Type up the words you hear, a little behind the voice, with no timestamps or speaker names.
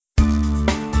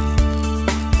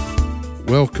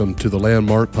Welcome to the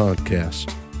Landmark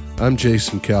Podcast. I'm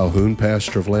Jason Calhoun,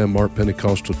 pastor of Landmark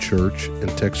Pentecostal Church in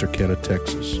Texarkana,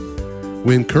 Texas.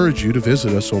 We encourage you to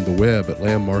visit us on the web at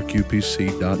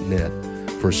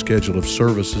landmarkupc.net for a schedule of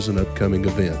services and upcoming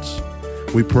events.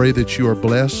 We pray that you are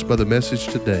blessed by the message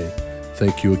today.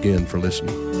 Thank you again for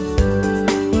listening.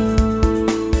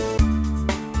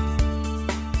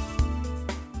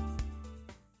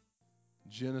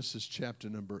 Genesis chapter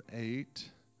number 8.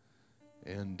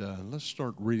 And let's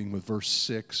start reading with verse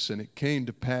 6. And it came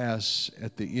to pass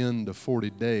at the end of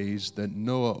 40 days that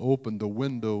Noah opened the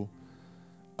window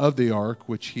of the ark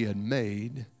which he had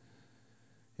made,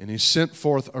 and he sent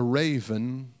forth a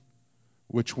raven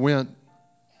which went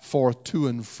forth to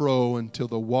and fro until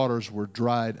the waters were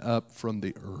dried up from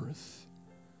the earth.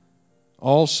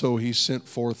 Also he sent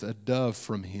forth a dove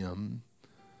from him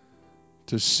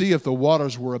to see if the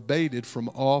waters were abated from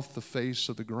off the face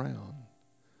of the ground.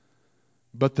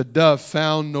 But the dove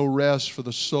found no rest for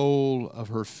the sole of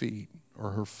her feet or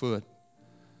her foot.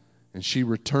 And she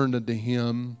returned unto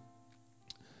him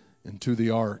into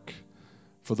the ark,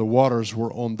 for the waters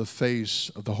were on the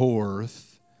face of the whole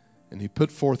earth. And he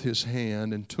put forth his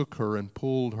hand and took her and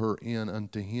pulled her in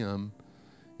unto him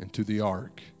into the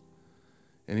ark.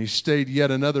 And he stayed yet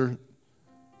other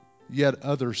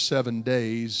 7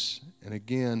 days. And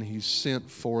again he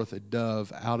sent forth a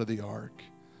dove out of the ark.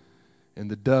 And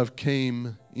the dove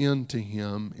came in to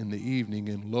him in the evening,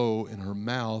 and lo, in her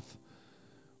mouth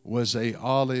was a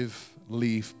olive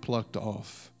leaf plucked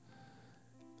off.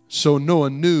 So Noah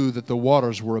knew that the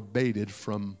waters were abated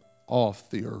from off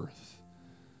the earth.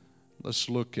 Let's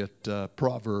look at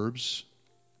Proverbs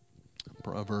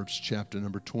chapter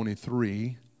number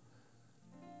 23.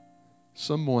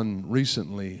 Someone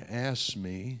recently asked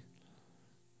me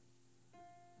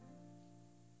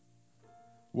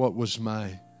what was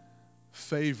my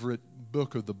favorite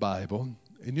book of the Bible.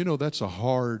 And you know, that's a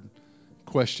hard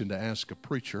question to ask a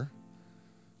preacher.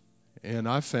 And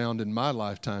I found in my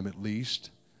lifetime at least,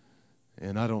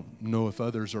 and I don't know if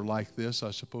others are like this,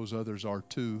 I suppose others are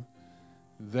too,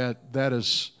 that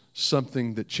is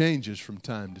something that changes from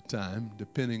time to time,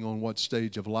 depending on what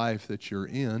stage of life that you're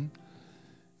in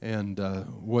and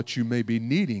what you may be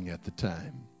needing at the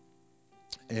time.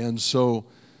 And so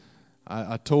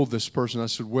I told this person, I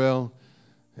said, well,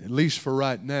 at least for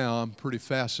right now, I'm pretty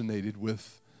fascinated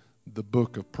with the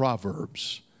book of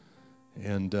Proverbs.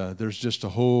 And there's just a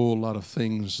whole lot of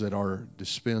things that are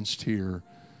dispensed here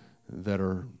that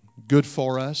are good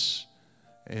for us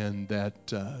and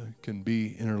that can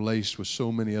be interlaced with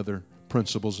so many other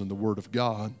principles in the Word of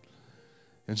God.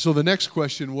 And so the next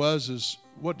question is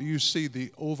what do you see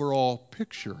the overall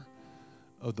picture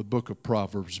of the book of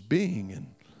Proverbs being? And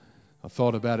I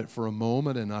thought about it for a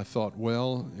moment, and I thought,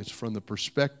 well, it's from the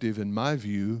perspective, in my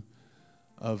view,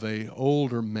 of an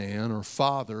older man or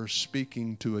father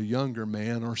speaking to a younger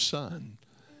man or son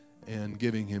and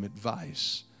giving him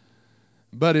advice.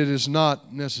 But it is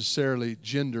not necessarily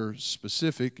gender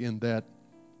specific in that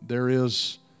there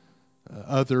is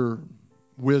other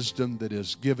wisdom that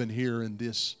is given here in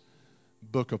this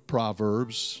book of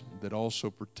Proverbs that also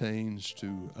pertains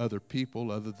to other people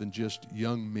other than just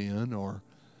young men, or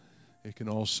it can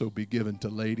also be given to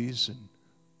ladies and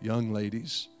young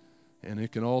ladies, and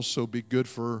it can also be good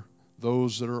for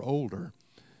those that are older.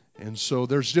 And so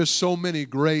there's just so many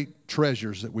great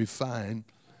treasures that we find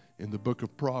in the book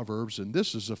of Proverbs, and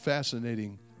this is a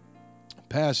fascinating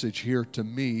passage here to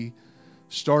me,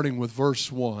 starting with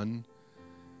verse 1.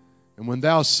 And when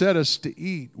thou settest to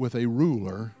eat with a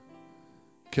ruler,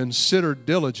 consider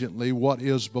diligently what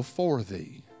is before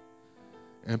thee,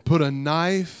 and put a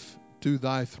knife to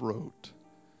thy throat,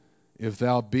 if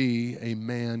thou be a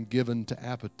man given to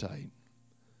appetite.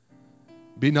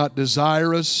 Be not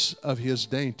desirous of his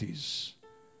dainties,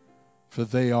 for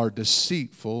they are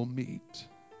deceitful meat.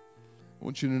 I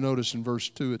want you to notice in verse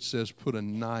 2 it says, put a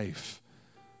knife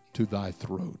to thy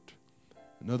throat.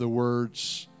 In other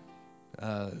words,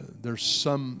 there's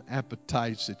some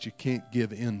appetites that you can't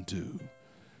give into.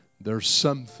 There's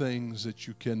some things that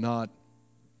you cannot,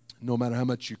 no matter how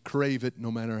much you crave it,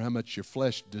 no matter how much your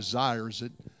flesh desires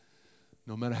it,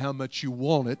 no matter how much you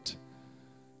want it,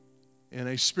 in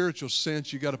a spiritual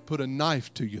sense, you got to put a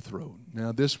knife to your throat.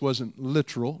 Now, this wasn't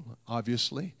literal,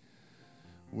 obviously.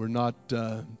 We're not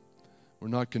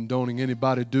condoning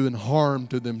anybody doing harm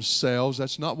to themselves.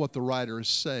 That's not what the writer is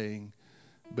saying,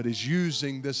 but is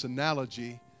using this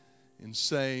analogy in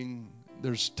saying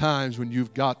there's times when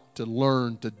you've got to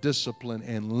learn to discipline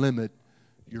and limit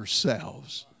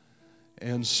yourselves.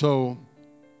 And so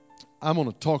I'm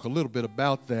going to talk a little bit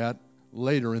about that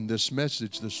later in this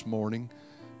message this morning.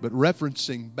 But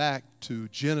referencing back to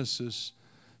Genesis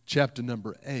chapter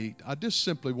number 8. I just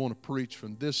simply want to preach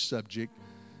from this subject,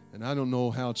 and I don't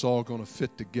know how it's all going to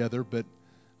fit together, but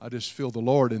I just feel the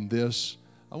Lord in this.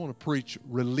 I want to preach,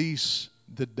 release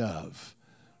the dove.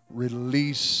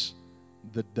 Release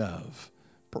the dove.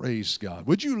 Praise God.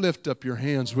 Would you lift up your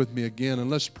hands with me again, and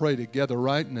let's pray together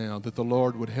right now that the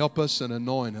Lord would help us and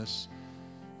anoint us.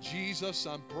 Jesus,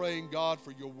 I'm praying, God,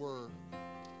 for your word.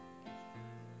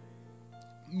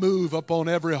 Move upon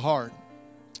every heart,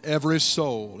 every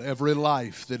soul, every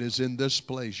life that is in this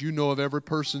place. You know of every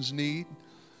person's need.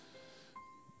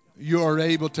 You are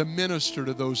able to minister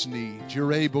to those needs.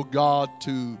 You're able, God,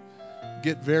 to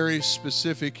get very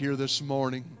specific here this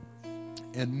morning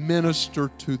and minister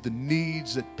to the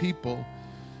needs that people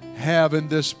have in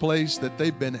this place that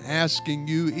they've been asking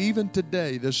you even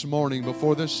today, this morning,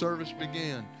 before this service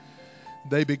began.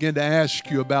 They begin to ask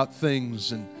you about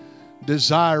things and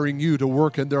desiring you to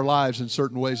work in their lives in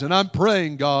certain ways. And I'm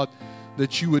praying, God,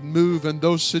 that you would move in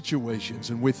those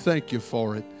situations, and we thank you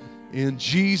for it. In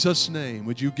Jesus' name,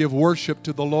 would you give worship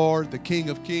to the Lord, the King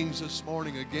of Kings, this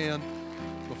morning again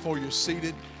before you're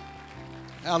seated.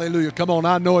 Hallelujah. Come on,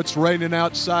 I know it's raining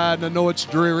outside and I know it's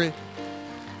dreary.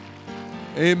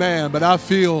 Amen. But I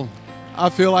feel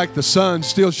like the sun's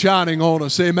still shining on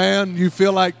us. Amen. You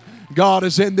feel like God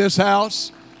is in this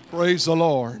house? Praise the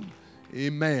Lord.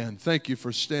 Amen. Thank you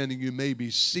for standing. You may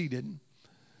be seated.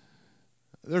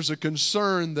 There's a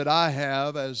concern that I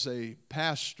have as a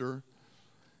pastor,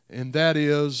 and that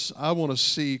is I want to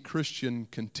see Christian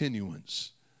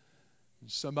continuance.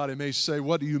 Somebody may say,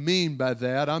 what do you mean by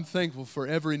that? I'm thankful for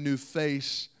every new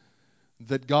face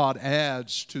that God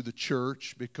adds to the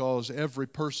church, because every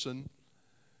person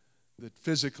that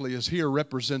physically is here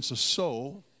represents a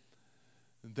soul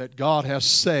that God has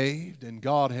saved and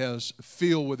God has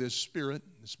filled with His Spirit.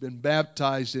 It's been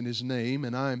baptized in His name,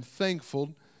 and I am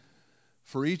thankful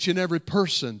for each and every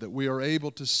person that we are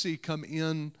able to see come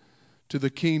in to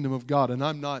the kingdom of God. And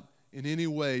I'm not in any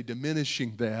way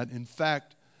diminishing that. In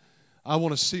fact, I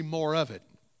want to see more of it,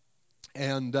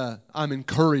 and I'm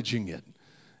encouraging it,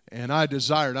 and I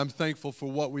desire it. I'm thankful for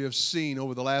what we have seen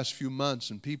over the last few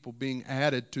months and people being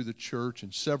added to the church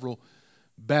and several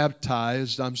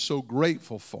baptized. I'm so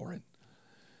grateful for it.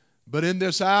 But in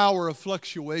this hour of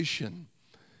fluctuation,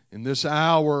 in this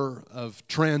hour of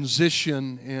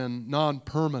transition and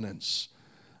non-permanence,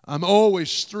 I'm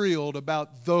always thrilled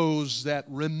about those that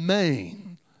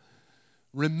remain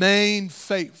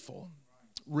faithful,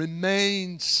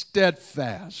 remain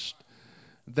steadfast,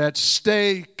 that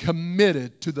stay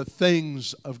committed to the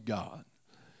things of God,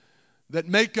 that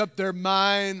make up their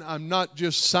mind, I'm not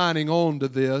just signing on to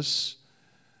this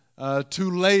to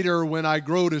later when I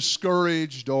grow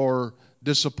discouraged or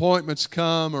disappointments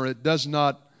come or it does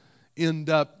not end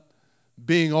up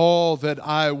being all that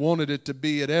I wanted it to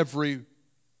be at every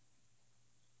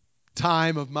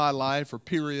time of my life or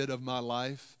period of my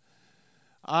life.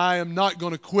 I am not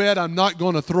going to quit. I'm not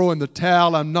going to throw in the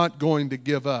towel. I'm not going to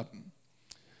give up.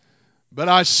 But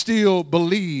I still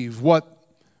believe what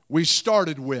we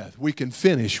started with, we can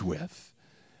finish with.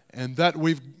 And that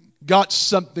we've got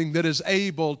something that is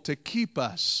able to keep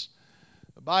us.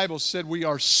 The Bible said we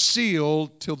are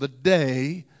sealed till the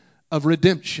day of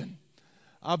redemption.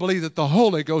 I believe that the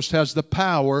Holy Ghost has the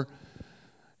power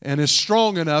and is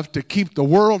strong enough to keep the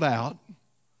world out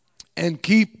and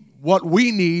keep what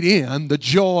we need in, the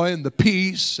joy and the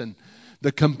peace and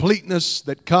the completeness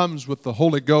that comes with the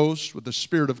Holy Ghost, with the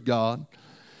Spirit of God.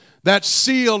 That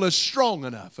seal is strong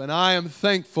enough, and I am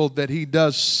thankful that He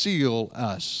does seal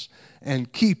us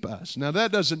and keep us. Now,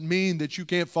 that doesn't mean that you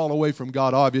can't fall away from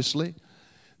God, obviously.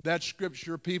 That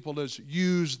scripture, people has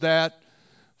used that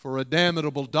for a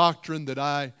damnable doctrine that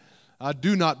I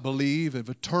do not believe of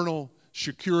eternal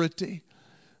security.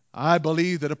 I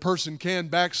believe that a person can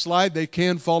backslide, they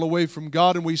can fall away from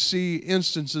God, and we see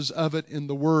instances of it in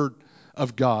the Word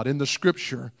of God, in the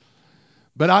Scripture.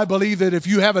 But I believe that if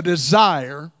you have a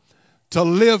desire to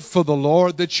live for the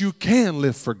Lord, that you can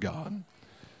live for God.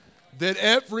 That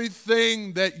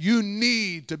everything that you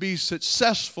need to be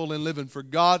successful in living for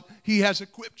God, He has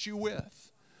equipped you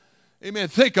with. Amen.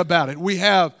 Think about it. We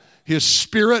have His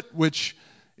Spirit, which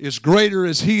is greater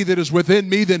is He that is within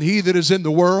me than he that is in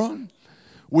the world.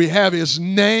 We have His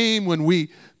name. When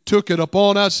we took it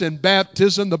upon us in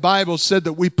baptism, the Bible said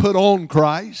that we put on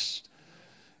Christ.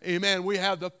 Amen. We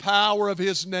have the power of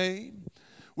His name.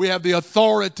 We have the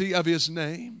authority of His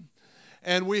name.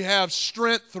 And we have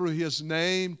strength through His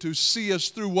name to see us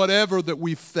through whatever that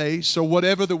we face or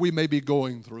whatever that we may be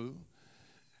going through.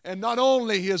 And not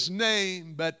only His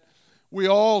name, but we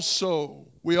also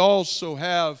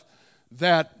have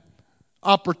that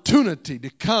opportunity to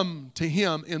come to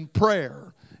Him in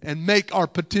prayer and make our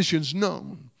petitions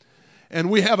known. And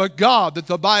we have a God that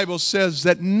the Bible says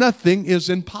that nothing is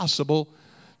impossible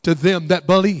to them that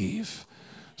believe.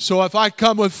 So if I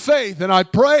come with faith and I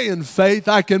pray in faith,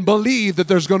 I can believe that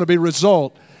there's going to be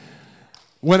result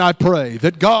when I pray,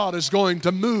 that God is going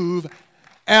to move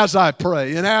as I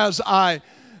pray. And as I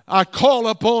call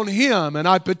upon Him and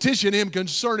I petition Him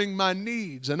concerning my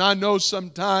needs. And I know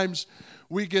sometimes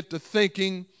we get to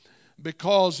thinking,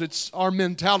 because it's our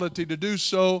mentality to do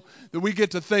so, that we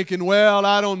get to thinking, well,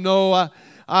 I don't know.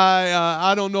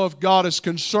 I don't know if God is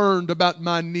concerned about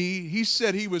my need. He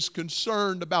said He was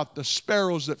concerned about the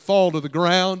sparrows that fall to the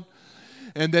ground,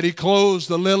 and that He clothes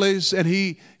the lilies, and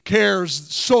He cares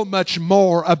so much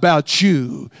more about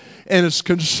you and is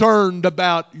concerned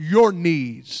about your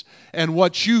needs and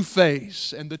what you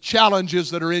face and the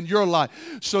challenges that are in your life.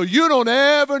 So you don't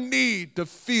ever need to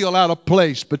feel out of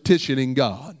place petitioning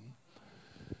God.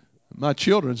 My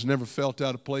children's never felt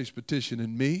out of place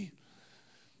petitioning me.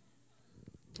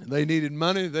 They needed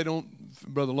money. They don't,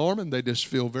 Brother Lorman, they just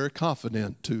feel very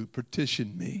confident to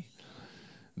petition me.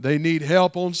 They need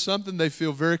help on something, they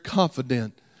feel very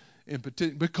confident in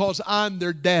petition, because I'm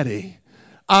their daddy.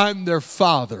 I'm their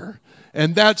father.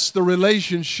 And that's the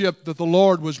relationship that the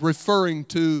Lord was referring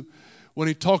to when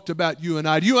He talked about you and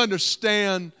I. Do you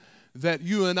understand that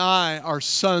you and I are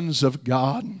sons of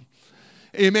God?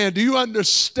 Amen. Do you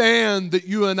understand that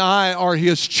you and I are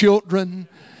His children,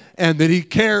 and that He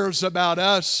cares about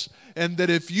us, and that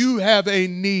if you have a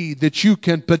need, that you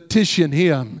can petition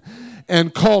Him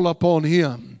and call upon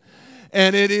Him?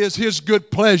 And it is His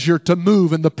good pleasure to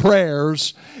move in the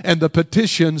prayers and the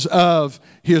petitions of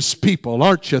His people.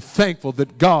 Aren't you thankful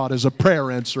that God is a prayer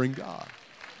answering God?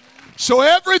 So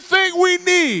everything we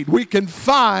need, we can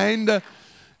find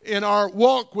in our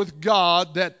walk with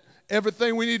God. That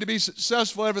everything we need to be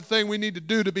successful, everything we need to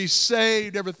do to be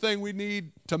saved, everything we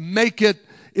need to make it,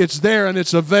 it's there and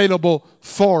it's available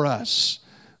for us.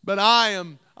 But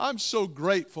I'm so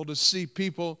grateful to see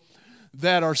people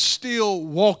that are still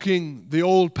walking the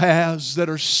old paths, that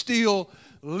are still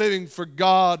living for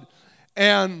God,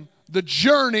 and the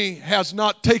journey has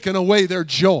not taken away their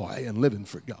joy in living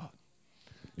for God.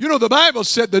 You know, the Bible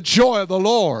said the joy of the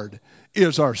Lord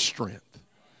is our strength.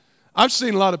 I've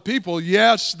seen a lot of people,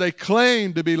 yes, they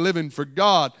claim to be living for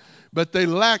God, but they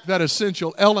lack that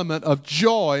essential element of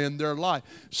joy in their life.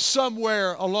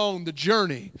 Somewhere along the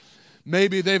journey,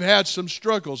 maybe they've had some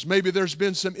struggles. Maybe there's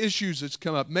been some issues that's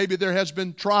come up. Maybe there has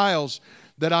been trials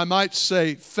that I might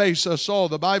say face us all.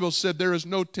 The Bible said there is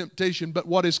no temptation but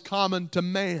what is common to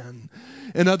man.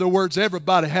 In other words,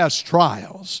 everybody has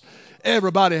trials.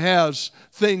 Everybody has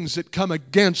things that come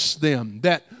against them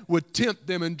that would tempt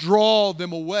them and draw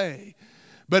them away.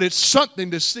 But it's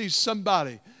something to see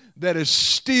somebody that has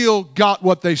still got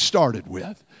what they started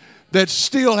with, that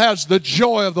still has the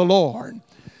joy of the Lord,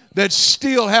 that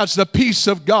still has the peace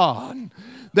of God,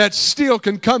 that still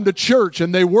can come to church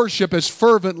and they worship as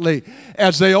fervently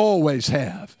as they always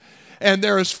have. And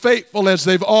they're as faithful as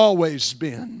they've always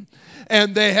been.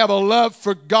 And they have a love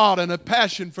for God and a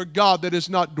passion for God that is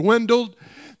not dwindled,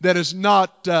 that is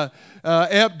not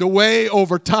ebbed away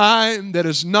over time, that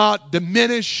is not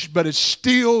diminished, but is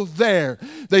still there.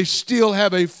 They still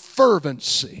have a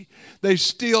fervency. They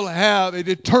still have a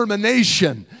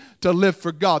determination to live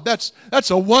for God.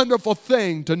 That's a wonderful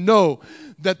thing to know,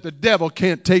 that the devil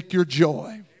can't take your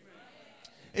joy.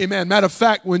 Amen. Matter of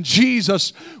fact, when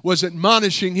Jesus was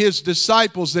admonishing His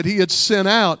disciples that He had sent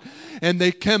out, and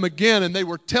they came again and they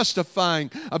were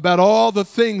testifying about all the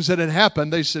things that had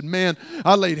happened, they said, man,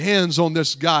 I laid hands on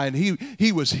this guy and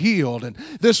he was healed. And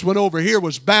this one over here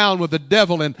was bound with the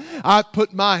devil, and I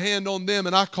put my hand on them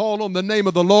and I called on the name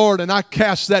of the Lord and I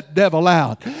cast that devil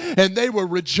out. And they were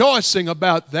rejoicing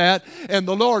about that. And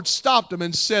the Lord stopped them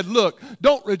and said, look,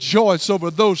 don't rejoice over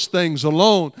those things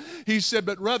alone. He said,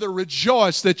 but rather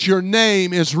rejoice that your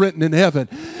name is written in heaven.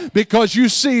 Because you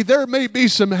see, there may be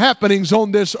some happenings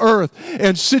on this earth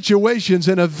and situations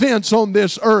and events on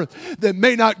this earth that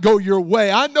may not go your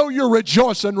way. I know you're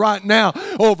rejoicing right now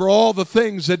over all the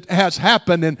things that has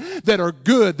happened and that are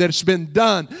good, that's been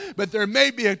done. But there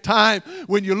may be a time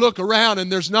when you look around and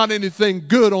there's not anything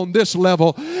good on this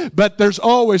level, but there's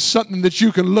always something that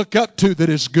you can look up to that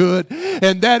is good.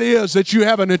 And that is that you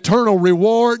have an eternal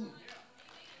reward,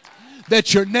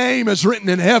 that your name is written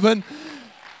in heaven.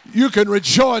 You can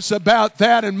rejoice about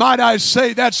that. And might I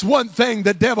say, that's one thing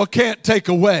the devil can't take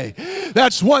away.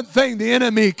 That's one thing the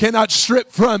enemy cannot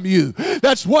strip from you.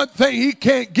 That's one thing he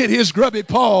can't get his grubby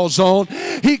paws on.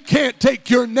 He can't take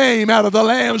your name out of the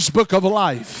Lamb's book of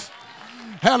life.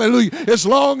 Hallelujah. As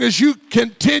long as you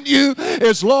continue,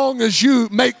 as long as you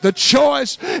make the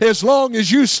choice, as long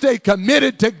as you stay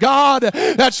committed to God,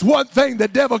 that's one thing the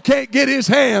devil can't get his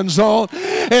hands on,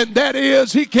 and that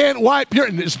is he can't wipe your,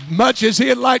 as much as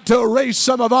he'd like to erase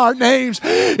some of our names,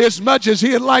 as much as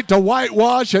he'd like to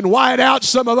whitewash and white out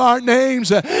some of our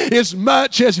names, as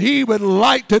much as he would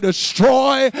like to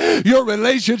destroy your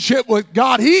relationship with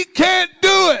God, he can't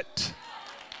do it.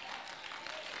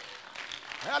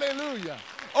 Hallelujah.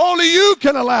 Only you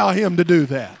can allow him to do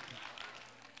that.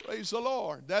 Praise the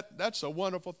Lord. That's a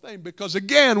wonderful thing, because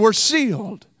again, we're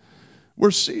sealed.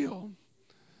 We're sealed.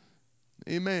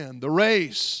 Amen. The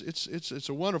race, it's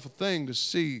a wonderful thing to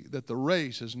see that the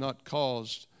race has not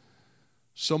caused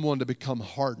someone to become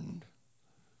hardened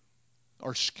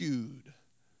or skewed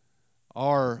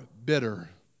or bitter,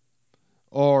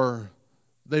 or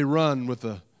they run with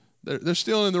they're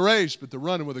still in the race, but they're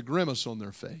running with a grimace on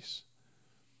their face.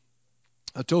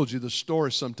 I told you the story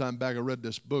sometime back. I read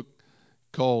this book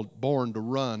called Born to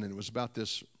Run, and it was about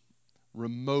this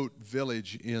remote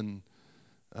village in,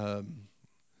 I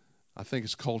think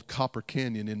it's called Copper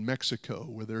Canyon in Mexico,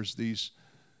 where there's these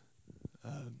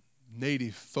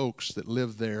native folks that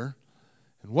live there.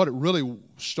 And what it really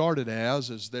started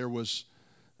as is there was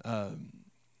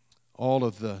all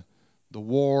of the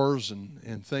wars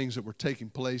and things that were taking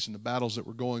place and the battles that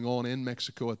were going on in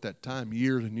Mexico at that time,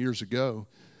 years and years ago,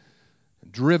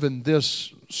 driven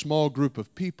this small group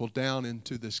of people down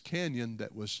into this canyon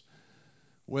that was,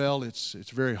 well, it's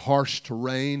very harsh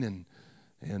terrain,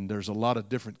 and there's a lot of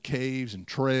different caves and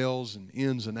trails and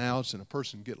ins and outs, and a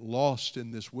person can get lost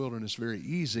in this wilderness very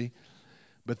easy.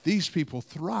 But these people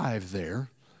thrive there,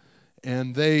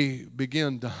 and they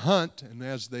begin to hunt, and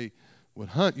as they would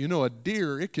hunt, a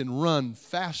deer, it can run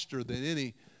faster than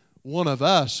any one of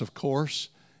us, of course,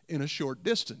 in a short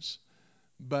distance.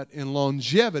 But in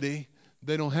longevity,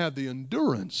 they don't have the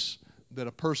endurance that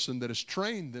a person that has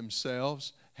trained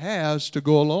themselves has to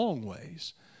go a long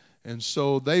ways. And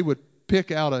so they would pick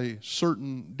out a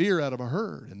certain deer out of a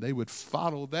herd, and they would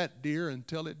follow that deer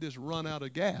until it just run out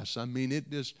of gas. I mean,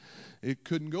 it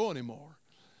couldn't go anymore.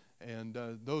 And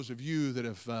those of you that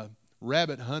have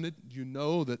rabbit hunted, you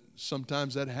know that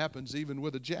sometimes that happens even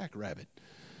with a jackrabbit.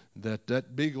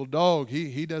 That beagle dog,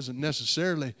 he doesn't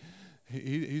necessarily...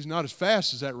 He's not as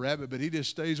fast as that rabbit, but he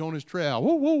just stays on his trail.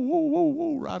 Whoa, whoa, whoa, whoa,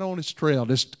 whoa, right on his trail.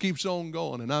 Just keeps on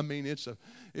going. And I mean, it's a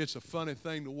funny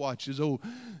thing to watch. His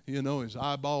his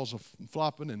eyeballs are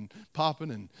flopping and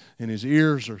popping, and his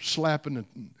ears are slapping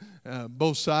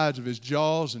both sides of his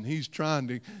jaws, and he's trying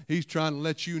to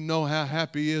let you know how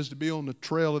happy he is to be on the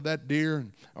trail of that deer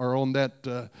or on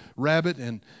that rabbit.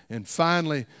 And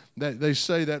finally, they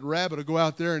say that rabbit will go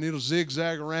out there and it'll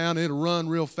zigzag around, it'll run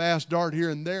real fast, dart here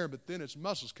and there, but then its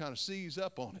muscles kind of seize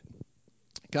up on it,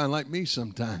 kind of like me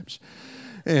sometimes,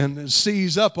 and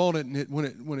seize up on it. And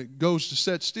when it goes to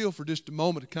set still for just a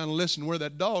moment to kind of listen where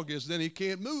that dog is, then he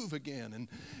can't move again,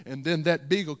 and then that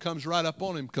beagle comes right up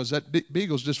on him, because that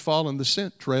beagle's just following the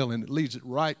scent trail, and it leads it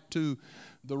right to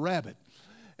the rabbit.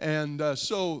 And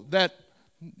so that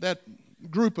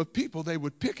group of people, they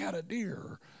would pick out a deer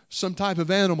or some type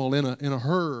of animal in a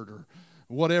herd or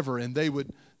whatever, and they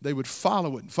would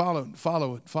follow it and follow it and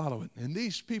follow it and follow it. And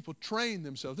these people trained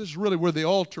themselves. This is really where the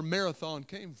ultra marathon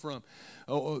came from.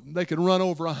 They could run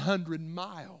over 100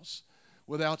 miles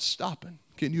without stopping.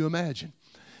 Can you imagine?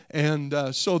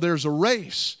 And so there's a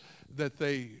race that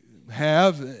they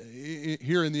have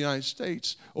here in the United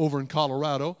States over in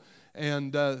Colorado.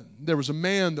 And there was a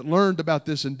man that learned about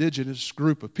this indigenous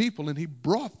group of people, and he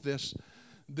brought this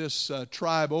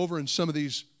tribe over, and some of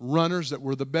these runners that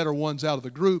were the better ones out of the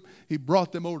group, he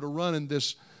brought them over to run in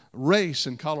this race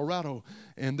in Colorado.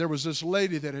 And there was this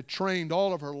lady that had trained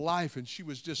all of her life, and she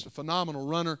was just a phenomenal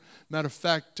runner. Matter of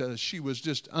fact, she was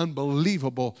just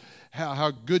unbelievable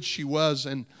how good she was.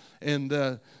 And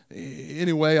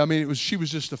anyway, I mean, she was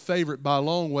just a favorite by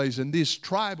long ways. And these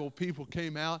tribal people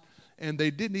came out, and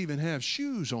they didn't even have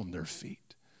shoes on their feet.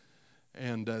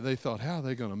 And they thought, how are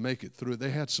they going to make it through? They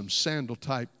had some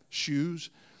sandal-type shoes,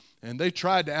 and they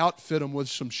tried to outfit them with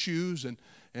some shoes. And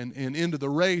into the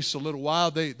race a little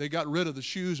while, they got rid of the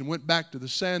shoes and went back to the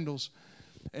sandals.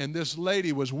 And this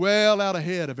lady was well out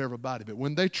ahead of everybody. But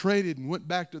when they traded and went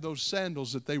back to those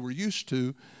sandals that they were used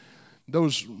to,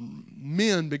 those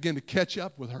men began to catch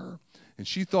up with her. And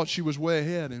she thought she was way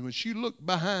ahead. And when she looked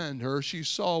behind her, she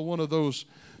saw one of those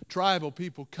tribal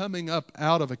people coming up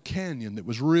out of a canyon that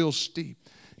was real steep.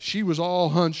 She was all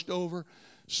hunched over,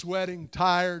 sweating,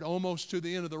 tired, almost to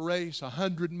the end of the race,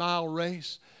 100-mile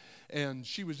race. and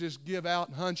she was just give out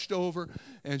and hunched over,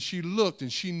 and she looked,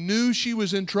 and she knew she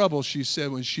was in trouble, she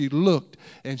said, when she looked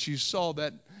and she saw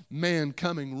that man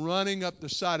coming running up the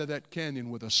side of that canyon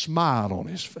with a smile on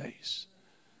his face.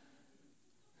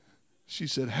 She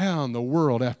said, how in the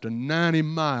world after 90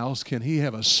 miles can he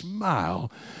have a smile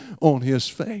on his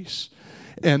face?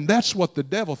 And that's what the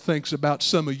devil thinks about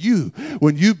some of you.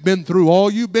 When you've been through all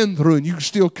you've been through and you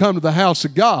still come to the house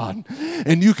of God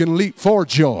and you can leap for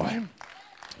joy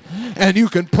and you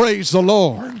can praise the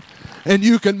Lord and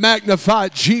you can magnify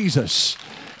Jesus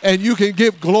and you can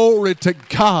give glory to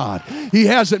God. He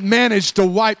hasn't managed to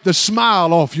wipe the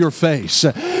smile off your face.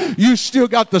 You still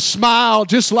got the smile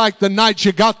just like the night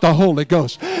you got the Holy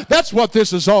Ghost. That's what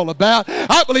this is all about.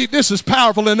 I believe this is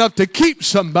powerful enough to keep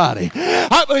somebody.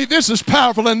 I believe this is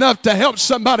powerful enough to help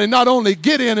somebody not only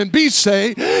get in and be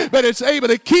saved, but it's able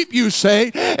to keep you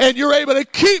saved, and you're able to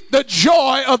keep the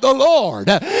joy of the Lord.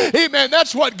 Amen.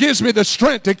 That's what gives me the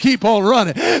strength to keep on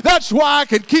running. That's why I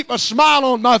can keep a smile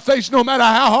on my face no matter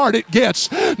how hard it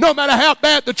gets, no matter how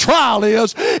bad the trial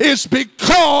is. It's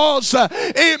because,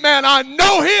 amen, I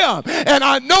know Him, and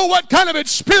I know what kind of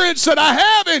experience that I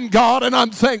have in God, and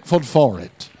I'm thankful for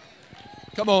it.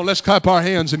 Come on, let's clap our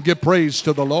hands and give praise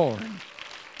to the Lord.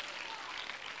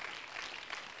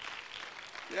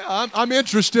 Yeah, I'm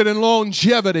interested in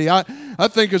longevity. I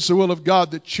think it's the will of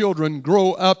God that children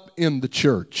grow up in the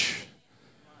church,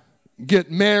 get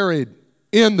married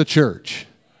in the church.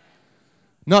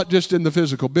 Not just in the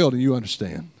physical building, you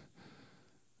understand.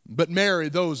 But marry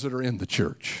those that are in the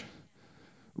church.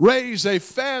 Raise a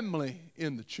family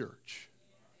in the church.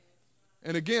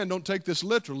 And again, don't take this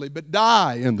literally, but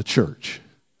die in the church.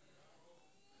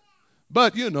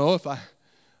 But, you know,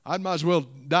 I might as well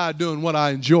die doing what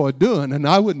I enjoy doing, and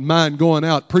I wouldn't mind going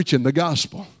out preaching the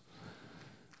gospel.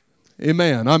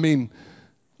 Amen. I mean,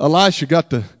 Elisha got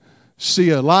to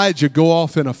see Elijah go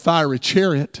off in a fiery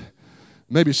chariot.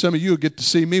 Maybe some of you will get to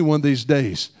see me one of these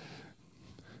days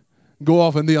go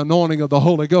off in the anointing of the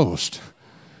Holy Ghost.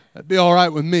 That'd be all right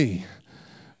with me.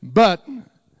 But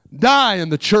die in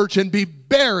the church and be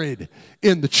buried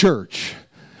in the church.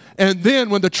 And then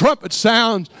when the trumpet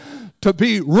sounds, to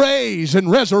be raised and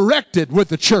resurrected with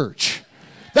the church.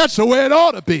 That's the way it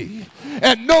ought to be.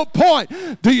 At no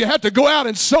point do you have to go out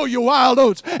and sow your wild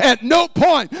oats. At no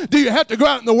point do you have to go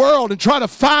out in the world and try to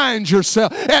find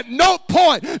yourself. At no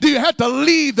point do you have to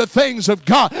leave the things of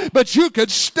God. But you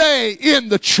could stay in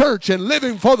the church and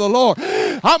living for the Lord.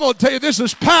 I'm going to tell you, this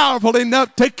is powerful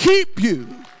enough to keep you.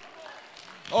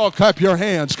 Oh, clap your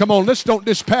hands. Come on, let's don't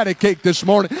dish patty cake this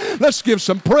morning. Let's give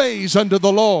some praise unto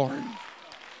the Lord.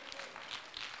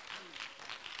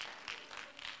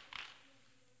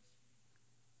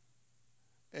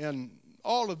 And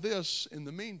all of this, in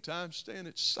the meantime, staying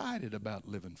excited about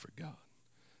living for God.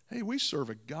 Hey, we serve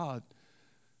a God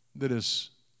that is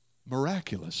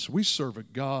miraculous. We serve a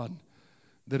God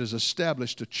that has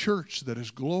established a church that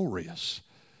is glorious.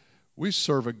 We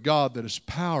serve a God that is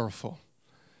powerful.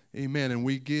 Amen. And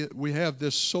we have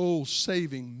this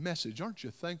soul-saving message. Aren't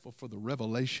you thankful for the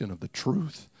revelation of the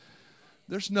truth?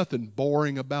 There's nothing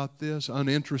boring about this,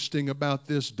 uninteresting about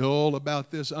this, dull about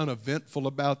this, uneventful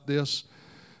about this.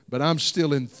 But I'm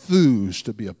still enthused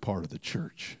to be a part of the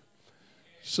church.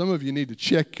 Some of you need to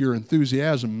check your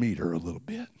enthusiasm meter a little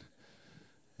bit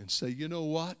and say, you know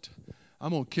what? I'm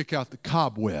going to kick out the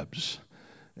cobwebs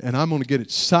and I'm going to get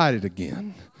excited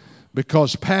again,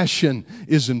 because passion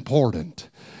is important.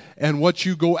 And what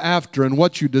you go after and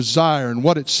what you desire and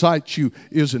what excites you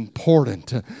is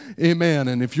important. Amen.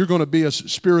 And if you're going to be a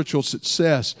spiritual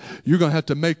success, you're going to have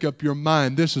to make up your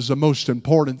mind, this is the most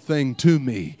important thing to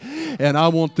me. And I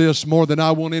want this more than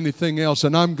I want anything else.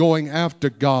 And I'm going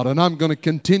after God. And I'm going to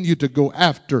continue to go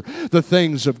after the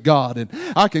things of God. And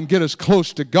I can get as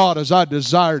close to God as I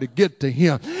desire to get to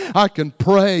Him. I can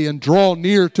pray and draw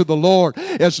near to the Lord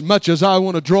as much as I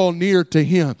want to draw near to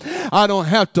Him. I don't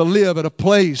have to live at a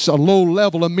place, a low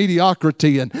level of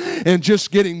mediocrity and just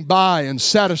getting by and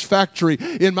satisfactory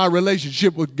in my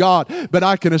relationship with God, but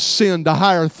I can ascend to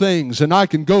higher things, and I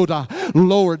can go to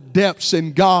lower depths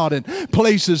in God and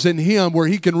places in Him where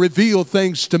He can reveal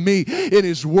things to me in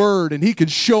His Word, and He can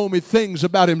show me things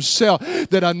about Himself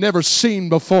that I've never seen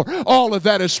before. All of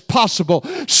that is possible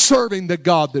serving the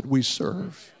God that we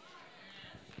serve.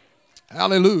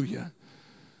 Hallelujah.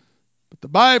 But the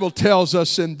Bible tells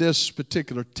us in this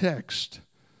particular text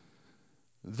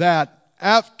that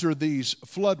after these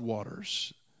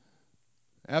floodwaters,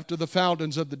 after the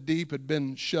fountains of the deep had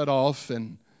been shut off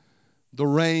and the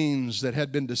rains that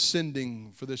had been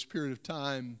descending for this period of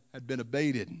time had been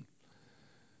abated,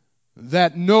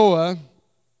 that Noah,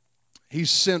 he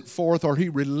sent forth, or he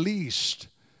released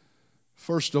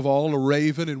First of all, a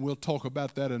raven, and we'll talk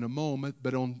about that in a moment,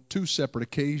 but on two separate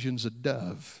occasions, a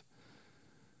dove.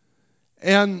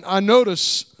 And I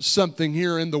notice something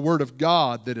here in the Word of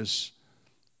God that is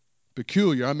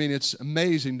peculiar. I mean, it's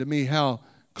amazing to me how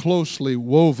closely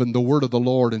woven the Word of the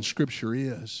Lord in Scripture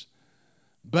is.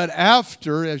 But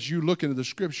after, as you look into the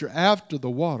Scripture, after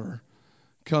the water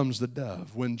comes the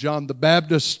dove. When John the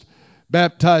Baptist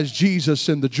baptized Jesus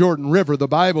in the Jordan River, the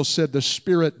Bible said the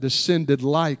Spirit descended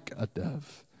like a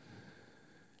dove.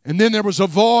 And then there was a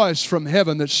voice from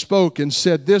heaven that spoke and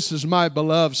said, "This is my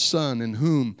beloved Son, in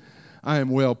whom I am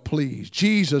well pleased."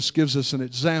 Jesus gives us an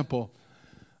example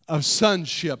of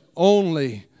sonship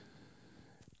only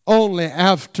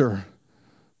after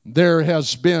there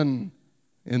has been,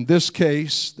 in this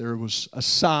case, there was a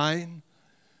sign,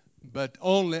 but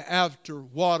only after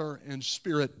water and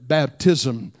Spirit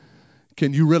baptism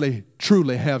can you really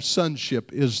truly have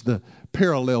sonship, is the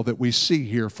parallel that we see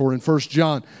here. For in 1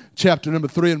 John chapter number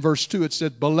 3 and verse 2, it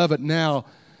said, "Beloved, now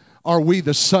are we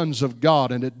the sons of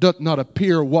God, and it doth not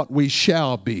appear what we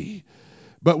shall be.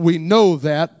 But we know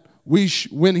that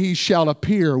when he shall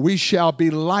appear, we shall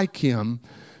be like him,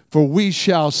 for we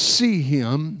shall see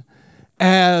him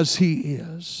as he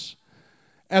is."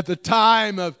 At the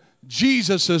time of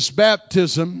Jesus'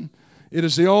 baptism, it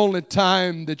is the only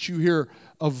time that you hear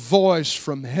a voice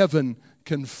from heaven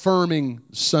confirming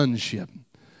sonship.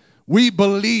 We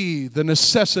believe the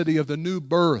necessity of the new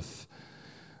birth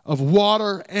of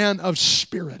water and of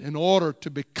Spirit in order to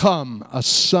become a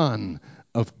son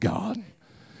of God.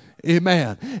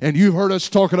 Amen. And you've heard us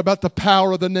talking about the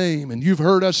power of the name, and you've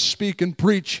heard us speak and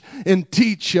preach and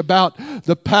teach about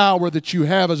the power that you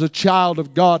have as a child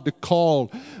of God to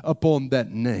call upon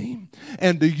that name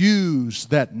and to use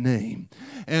that name.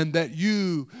 And that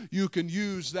you can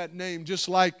use that name just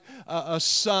like a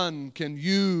son can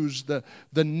use the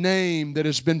name that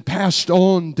has been passed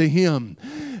on to him.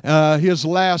 His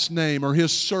last name or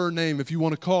his surname, if you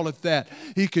want to call it that.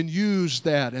 He can use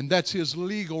that, and that's his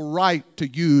legal right to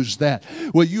use that.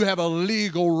 Well, you have a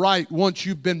legal right once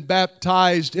you've been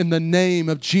baptized in the name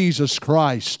of Jesus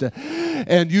Christ,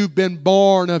 and you've been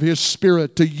born of his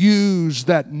Spirit, to use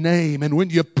that name. And when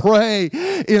you pray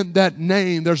in that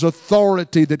name, there's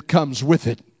authority that comes with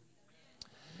it.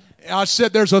 I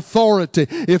said there's authority.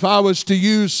 If I was to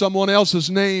use someone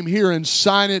else's name here and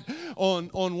sign it on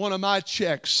one of my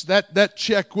checks, that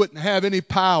check wouldn't have any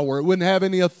power. It wouldn't have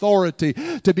any authority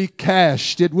to be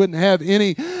cashed. It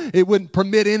wouldn't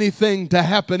permit anything to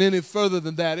happen any further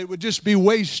than that. It would just be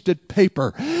wasted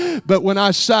paper. But when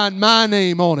I sign my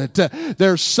name on it,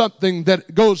 there's something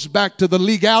that goes back to the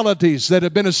legalities that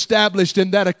have been established in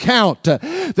that account,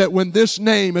 that when this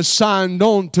name is signed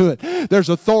on to it, there's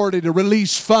authority to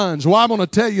release funds. Well, I'm going to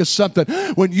tell you something.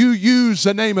 When you use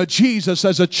the name of Jesus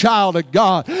as a child of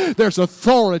God, there's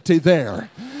authority there.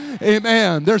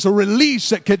 Amen. There's a release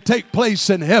that can take place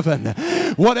in heaven.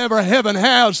 Whatever heaven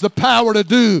has the power to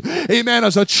do, amen,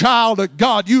 as a child of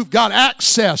God, you've got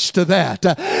access to that.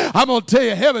 I'm going to tell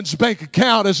you, heaven's bank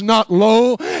account is not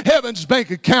low. Heaven's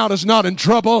bank account is not in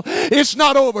trouble. It's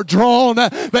not overdrawn,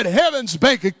 but heaven's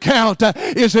bank account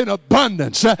is in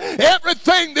abundance.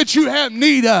 Everything that you have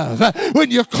need of, when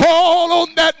you call on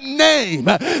that name,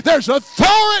 there's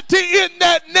authority in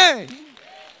that name.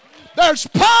 There's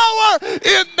power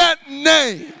in that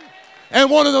name. And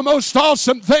one of the most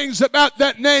awesome things about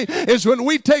that name is when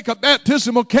we take a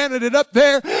baptismal candidate up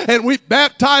there and we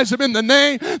baptize them in the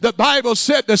name, the Bible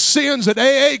said the sins that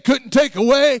AA couldn't take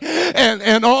away,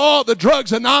 and all the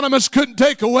drugs anonymous couldn't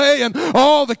take away, and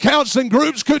all the counseling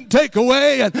groups couldn't take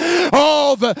away, and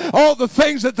all the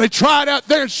things that they tried out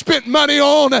there and spent money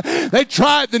on. They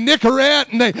tried the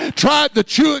Nicorette, and they tried the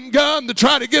chewing gum to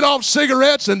try to get off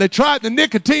cigarettes, and they tried the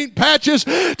nicotine patches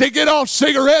to get off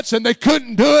cigarettes, and they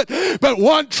couldn't do it. But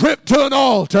one trip to an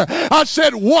altar. I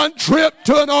said one trip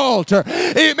to an altar.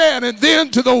 Amen. And then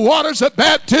to the waters of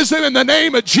baptism in the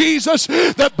name of Jesus.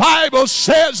 The Bible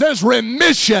says there's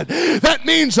remission. That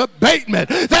means abatement.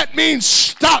 That means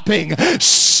stopping.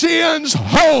 Sin's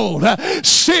hold.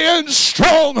 Sin's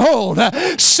stronghold.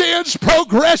 Sin's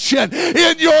progression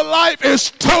in your life is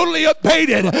totally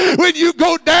abated when you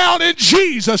go down in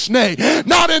Jesus' name.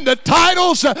 Not in the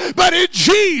titles, but in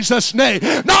Jesus' name.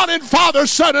 Not in Father,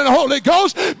 Son, and Holy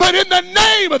Ghost, but in the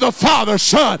name of the Father,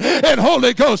 Son, and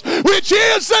Holy Ghost, which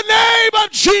is the name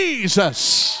of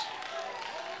Jesus.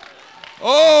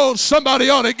 Oh, somebody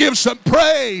ought to give some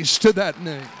praise to that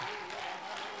name.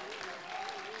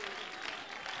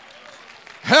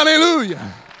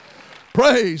 Hallelujah.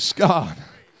 Praise God.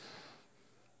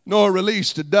 Noah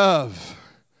released a dove.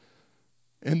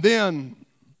 And then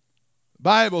the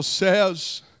Bible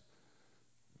says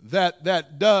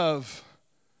That dove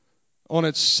on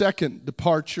its second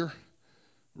departure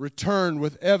returned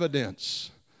with evidence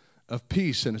of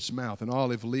peace in its mouth. An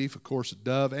olive leaf, of course, a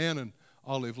dove and an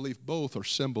olive leaf, both are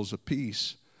symbols of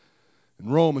peace. In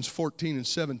Romans 14 and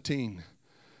 17,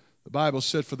 the Bible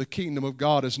said, "For the kingdom of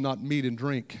God is not meat and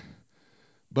drink,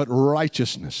 but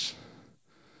righteousness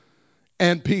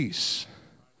and peace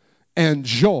and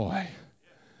joy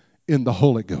in the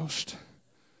Holy Ghost."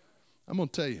 I'm going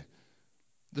to tell you,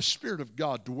 the Spirit of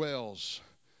God dwells,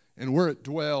 and where it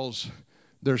dwells,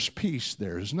 there's peace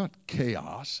there. There's not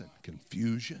chaos and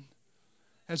confusion.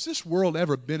 Has this world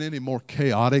ever been any more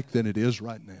chaotic than it is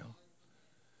right now?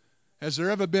 Has there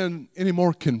ever been any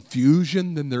more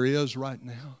confusion than there is right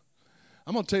now?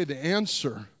 I'm going to tell you the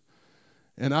answer,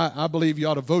 and I believe you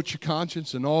ought to vote your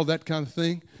conscience and all that kind of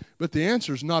thing, but the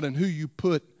answer is not in who you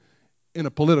put in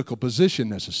a political position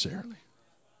necessarily.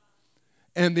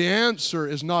 And the answer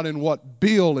is not in what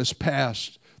bill is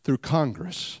passed through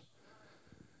Congress.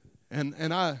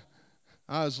 And I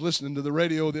was listening to the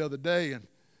radio the other day,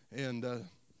 and a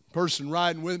person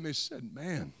riding with me said,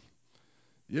 "Man,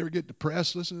 you ever get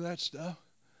depressed listening to that stuff?"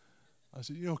 I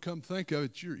said, come think of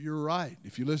it, you're right.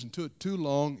 If you listen to it too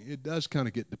long, it does kind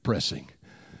of get depressing.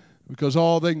 Because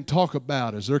all they can talk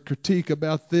about is their critique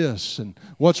about this and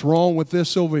what's wrong with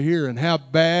this over here and how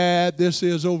bad this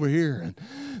is over here and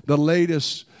the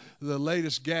latest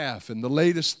gaffe and the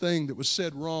latest thing that was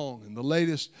said wrong and the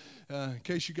latest, in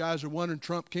case you guys are wondering,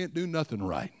 Trump can't do nothing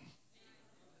right.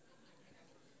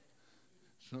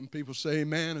 Some people say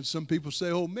amen and some people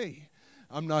say, oh me.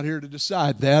 I'm not here to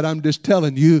decide that. I'm just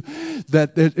telling you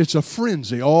that it's a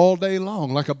frenzy all day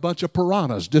long, like a bunch of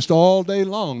piranhas, just all day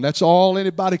long. That's all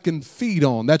anybody can feed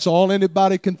on. That's all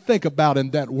anybody can think about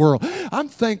in that world. I'm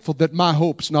thankful that my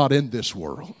hope's not in this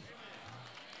world.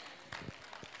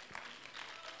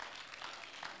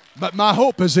 But my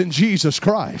hope is in Jesus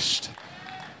Christ.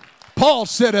 Paul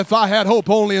said, if I had hope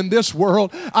only in this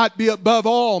world, I'd be above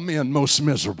all men most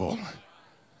miserable.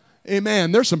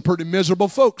 Amen. There's some pretty miserable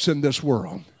folks in this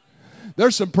world.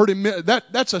 There's some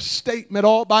that's a statement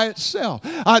all by itself.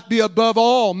 I'd be above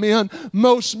all men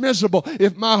most miserable.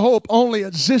 If my hope only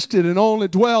existed and only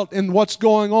dwelt in what's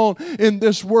going on in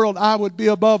this world, I would be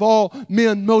above all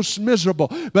men most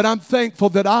miserable. But I'm thankful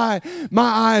that my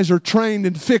eyes are trained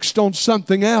and fixed on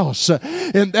something else.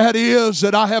 And that is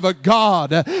that I have a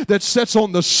God that sits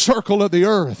on the circle of the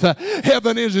earth.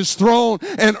 Heaven is his throne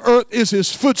and earth is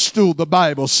his footstool, the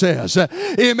Bible says.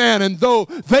 Amen. And though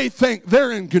they think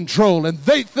they're in control and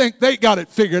they think they got it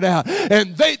figured out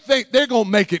and they think they're going to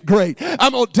make it great,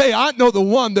 I'm going to tell you, I know the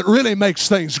one that really makes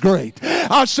things great.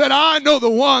 I said, I know the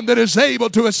one that is able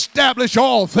to establish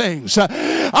all things.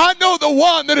 I know the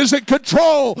one that is in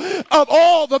control of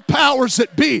all the powers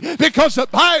that be, because the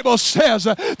Bible says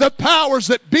the powers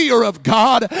that be are of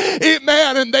God.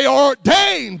 Amen. And they are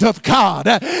ordained of God.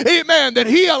 Amen. That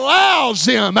he allows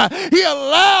them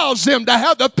to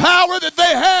have the power that they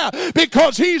have,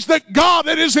 because he's the God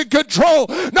that is in control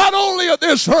not only of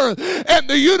this earth and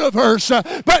the universe,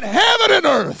 but heaven and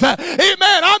earth.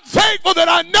 Amen. I'm thankful that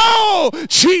I know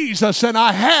Jesus and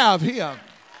I have him.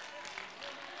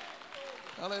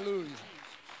 Hallelujah.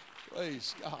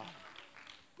 Praise God.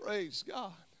 Praise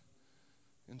God.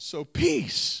 And so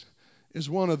peace is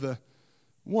one of the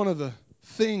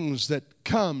things that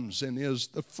comes and is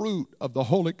the fruit of the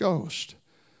Holy Ghost.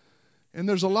 And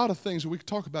there's a lot of things that we could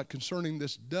talk about concerning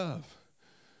this dove.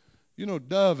 You know,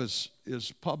 dove is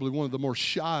probably one of the more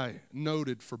shy,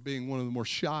 noted for being one of the more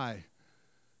shy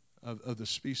of the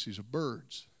species of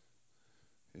birds.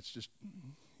 It's just,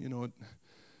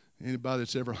 anybody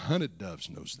that's ever hunted doves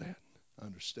knows that,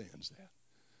 understands that.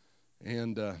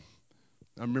 And I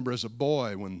remember as a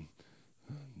boy when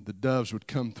the doves would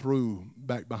come through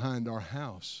back behind our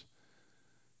house,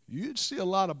 you'd see a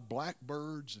lot of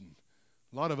blackbirds and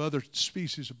a lot of other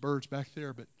species of birds back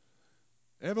there, but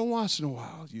every once in a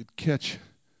while you'd catch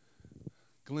a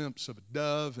glimpse of a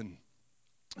dove, and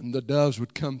the doves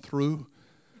would come through.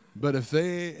 But if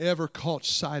they ever caught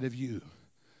sight of you,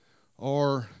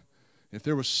 or if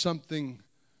there was something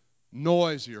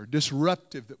noisy or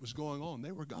disruptive that was going on,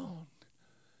 they were gone.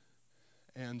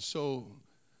 And so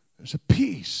there's a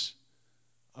peace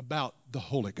about the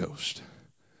Holy Ghost.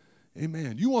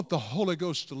 Amen. You want the Holy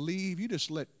Ghost to leave, you just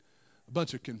let a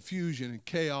bunch of confusion and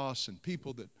chaos and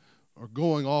people that are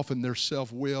going off in their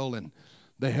self-will and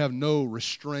they have no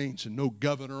restraints and no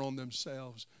governor on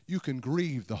themselves. You can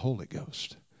grieve the Holy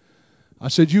Ghost. I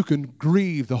said you can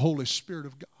grieve the Holy Spirit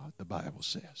of God, the Bible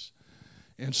says.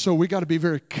 And so we got to be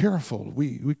very careful.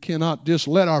 We cannot just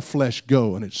let our flesh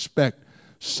go and expect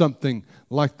something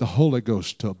like the Holy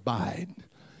Ghost to abide.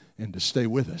 and to stay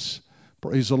with us.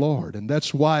 Praise the Lord. And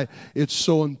that's why it's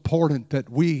so important that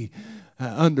we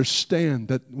understand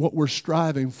that what we're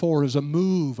striving for is a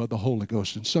move of the Holy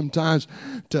Ghost. And sometimes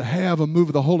to have a move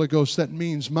of the Holy Ghost, that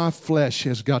means my flesh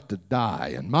has got to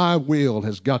die and my will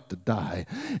has got to die.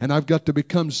 And I've got to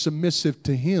become submissive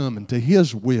to Him and to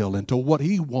His will and to what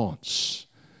He wants.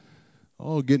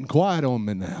 Oh, getting quiet on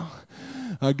me now.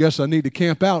 I guess I need to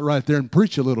camp out right there and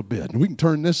preach a little bit. And we can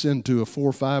turn this into a 4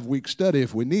 or 5 week study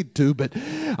if we need to, but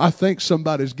I think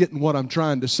somebody's getting what I'm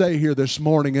trying to say here this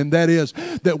morning, and that is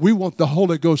that we want the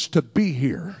Holy Ghost to be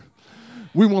here.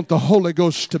 We want the Holy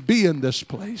Ghost to be in this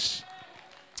place.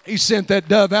 He sent that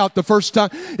dove out the first time.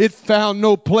 It found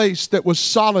no place that was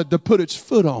solid to put its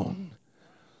foot on.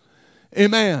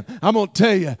 Amen. I'm going to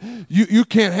tell you, you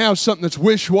can't have something that's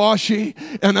wish-washy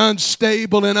and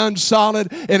unstable and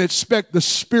unsolid and expect the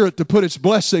Spirit to put its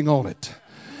blessing on it.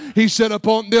 He said,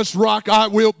 upon this rock I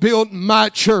will build my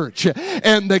church,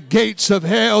 and the gates of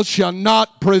hell shall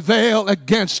not prevail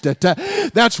against it.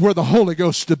 That's where the Holy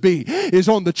Ghost to be, is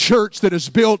on the church that is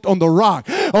built on the rock,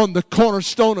 on the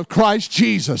cornerstone of Christ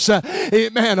Jesus.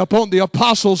 Amen. Upon the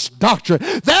apostles' doctrine.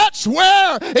 That's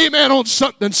where, amen, on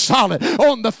something solid,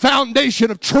 on the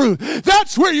foundation of truth.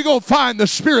 That's where you're going to find the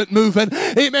Spirit moving.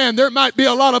 Amen. There might be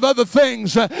a lot of other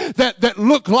things that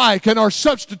look like and are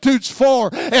substitutes for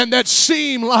and that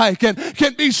seem like and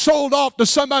can be sold off to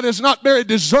somebody that's not very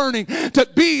discerning to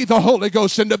be the Holy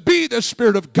Ghost and to be the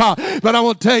Spirit of God. But I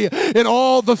want to tell you, in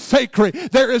all the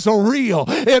fakery, there is a real.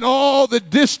 In all the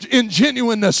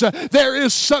disingenuousness, there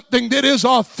is something that is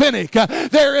authentic.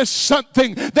 There is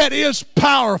something that is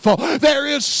powerful. There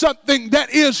is something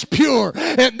that is pure,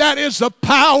 and that is the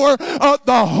power of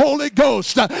the Holy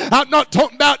Ghost. I'm not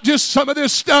talking about just some of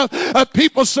this stuff of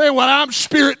people saying, well, I'm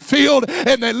Spirit-filled,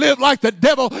 and they live like the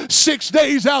devil 6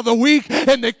 days out of the week,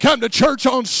 and they come to church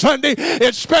on Sunday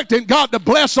expecting God to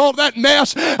bless all that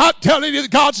mess. I'm telling you that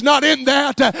God's not in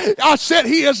that. I said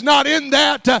He is not in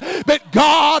that. But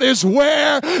God is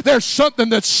where there's something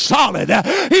that's solid.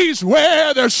 He's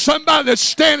where there's somebody that's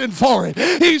standing for it.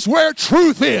 He's where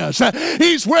truth is.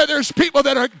 He's where there's people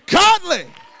that are godly.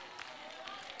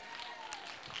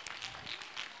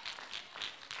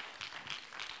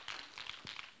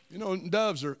 You know,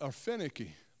 doves are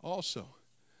finicky also.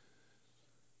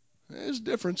 There's a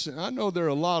difference. I know there are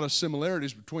a lot of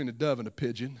similarities between a dove and a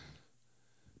pigeon,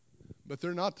 but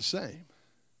they're not the same.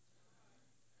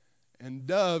 And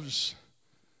doves,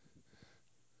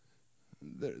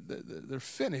 they're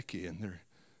finicky, and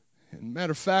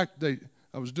matter of fact,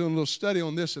 I was doing a little study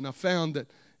on this, and I found that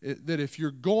if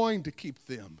you're going to keep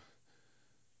them,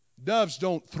 doves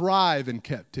don't thrive in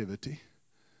captivity.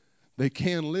 They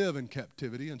can live in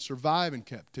captivity and survive in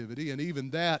captivity, and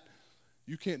even that,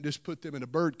 you can't just put them in a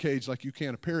bird cage like you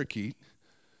can a parakeet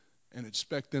and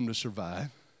expect them to survive.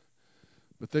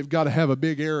 But they've got to have a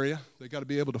big area. They've got to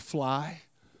be able to fly.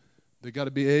 They've got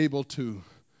to be able to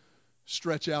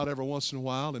stretch out every once in a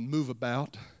while and move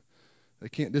about. They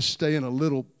can't just stay in a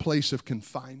little place of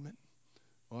confinement.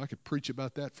 Well, I could preach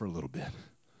about that for a little bit.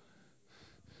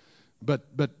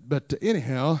 But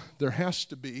anyhow, there has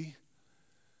to be,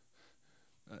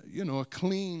 a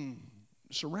clean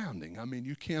surrounding. I mean,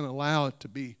 you can't allow it to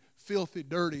be filthy,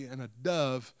 dirty, and a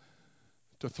dove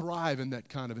to thrive in that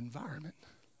kind of environment.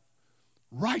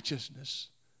 Righteousness,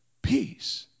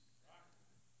 peace,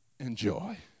 and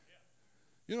joy.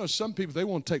 Some people, they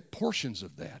want to take portions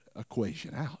of that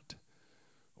equation out.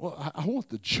 Well, I want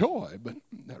the joy, but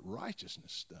that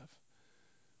righteousness stuff,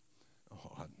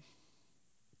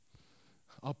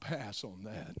 I'll pass on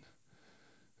that.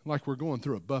 Like we're going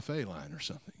through a buffet line or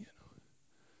something,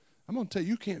 I'm going to tell you,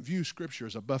 you can't view Scripture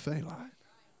as a buffet line.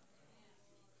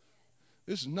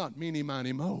 This is not meeny,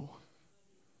 miny, mo.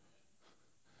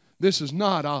 This is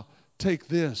not, I'll take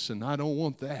this and I don't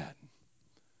want that.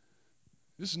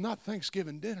 This is not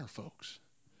Thanksgiving dinner, folks.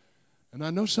 And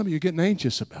I know some of you are getting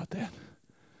anxious about that.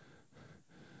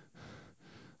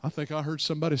 I think I heard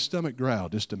somebody's stomach growl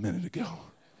just a minute ago.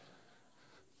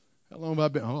 How long have I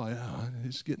been? Oh, yeah,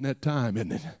 it's getting that time,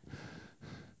 isn't it?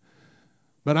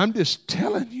 But I'm just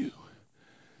telling you,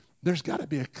 there's got to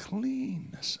be a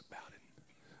cleanness about it.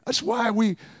 That's why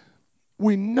we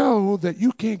know that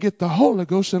you can't get the Holy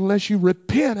Ghost unless you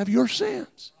repent of your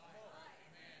sins.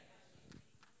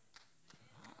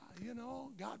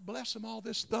 God bless them, all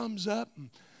this thumbs up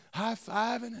and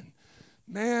high-fiving. And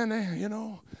man,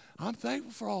 I'm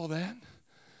thankful for all that,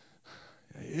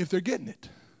 if they're getting it.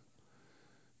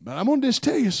 But I'm going to just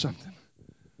tell you something.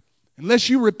 Unless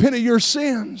you repent of your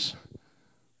sins,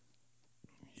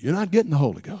 you're not getting the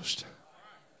Holy Ghost.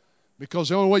 Because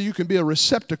the only way you can be a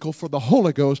receptacle for the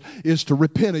Holy Ghost is to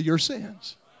repent of your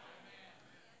sins.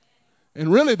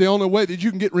 And really the only way that you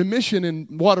can get remission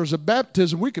in waters of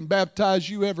baptism, we can baptize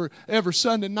you every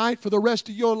Sunday night for the rest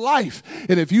of your life.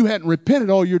 And if you hadn't repented,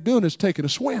 all you're doing is taking a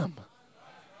swim.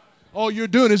 All you're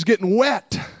doing is getting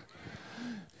wet.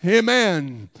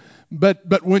 Amen.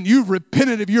 But when you've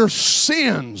repented of your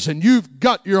sins and you've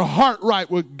got your heart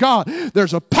right with God,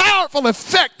 there's a powerful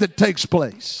effect that takes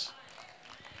place.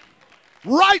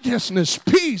 Righteousness,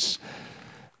 peace,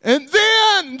 and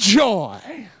then joy.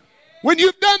 When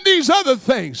you've done these other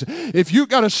things, if you've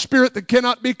got a spirit that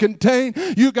cannot be contained,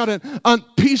 you've got an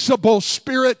unpeaceable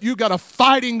spirit, you've got a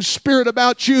fighting spirit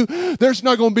about you, there's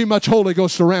not going to be much Holy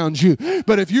Ghost around you.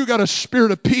 But if you've got a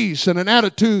spirit of peace and an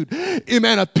attitude,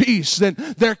 amen, of peace, then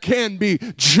there can be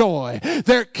joy.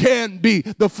 There can be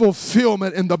the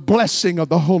fulfillment and the blessing of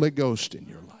the Holy Ghost in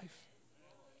your life.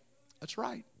 That's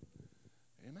right.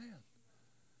 Amen.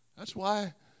 That's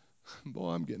why, boy,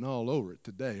 I'm getting all over it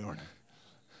today, aren't I?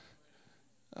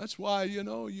 That's why, you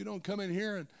don't come in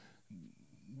here and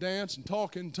dance and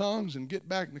talk in tongues and get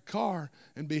back in the car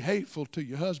and be hateful to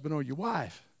your husband or your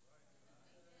wife.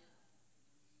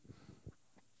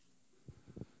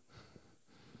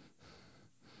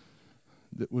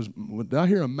 Did I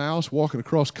hear a mouse walking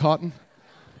across cotton?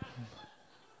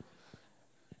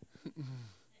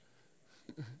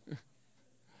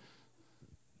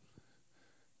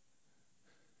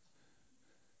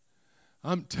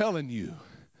 I'm telling you,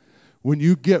 when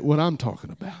you get what I'm talking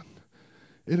about,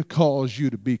 it'll cause you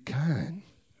to be kind.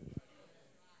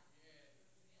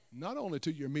 Not only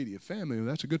to your immediate family,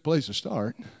 that's a good place to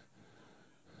start.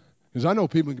 Because I know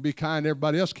people can be kind,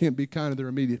 everybody else can't be kind to their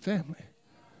immediate family.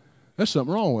 There's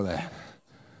something wrong with that.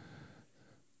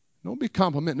 Don't be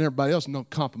complimenting everybody else and don't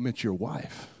compliment your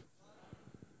wife.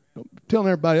 Don't tell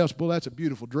everybody else, boy, that's a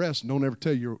beautiful dress, and don't ever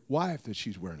tell your wife that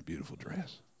she's wearing a beautiful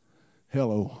dress.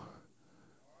 Hello.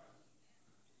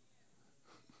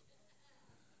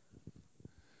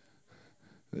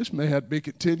 This may have to be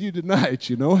continued tonight,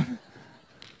 you know.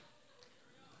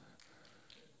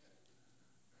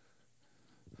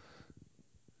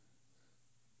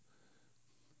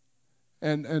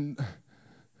 And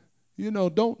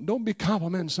don't be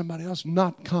complimenting somebody else,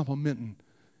 not complimenting,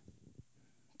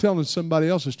 telling somebody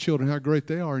else's children how great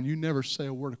they are, and you never say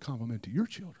a word of compliment to your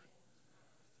children.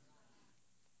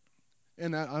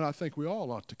 And I think we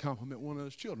all ought to compliment one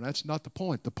another's children. That's not the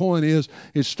point. The point is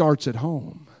it starts at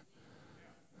home.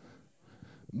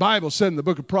 Bible said in the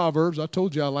book of Proverbs, I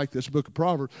told you I like this book of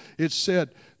Proverbs, it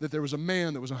said that there was a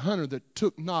man that was a hunter that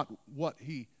took not what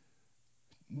he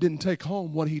didn't take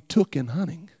home, what he took in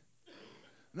hunting.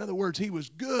 In other words, he was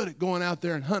good at going out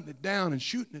there and hunting it down and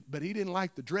shooting it, but he didn't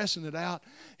like the dressing it out,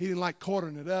 he didn't like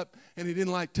quartering it up, and he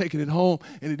didn't like taking it home,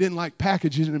 and he didn't like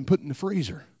packaging it and putting it in the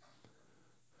freezer.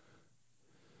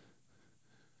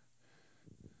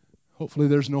 Hopefully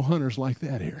there's no hunters like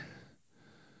that here.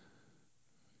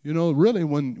 Really,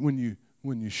 when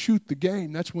you shoot the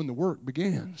game, that's when the work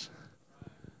begins.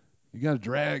 You got to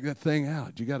drag that thing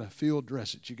out. You got to field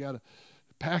dress it. You got to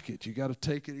pack it. You got to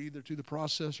take it either to the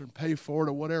processor and pay for it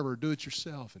or whatever, or do it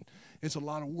yourself. And it's a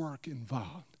lot of work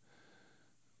involved.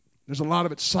 There's a lot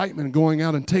of excitement in going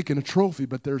out and taking a trophy,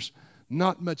 but there's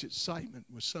not much excitement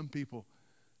with some people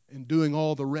in doing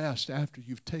all the rest after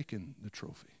you've taken the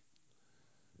trophy.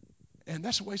 And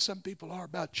that's the way some people are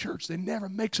about church. They never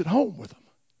makes it home with them.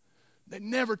 They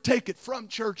never take it from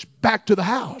church back to the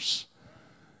house.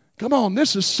 Come on,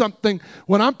 this is something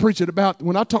when I'm preaching about,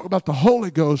 when I talk about the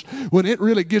Holy Ghost, when it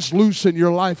really gets loose in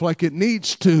your life like it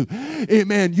needs to,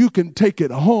 amen, you can take it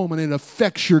home and it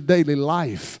affects your daily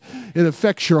life. It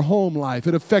affects your home life.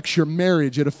 It affects your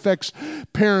marriage. It affects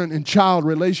parent and child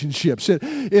relationships.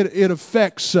 It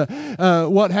affects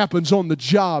what happens on the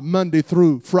job Monday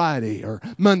through Friday or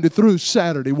Monday through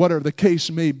Saturday, whatever the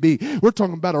case may be. We're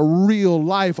talking about a real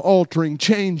life-altering,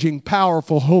 changing,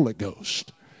 powerful Holy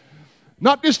Ghost.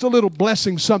 Not just a little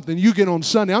blessing, something you get on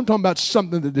Sunday. I'm talking about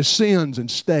something that descends and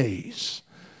stays.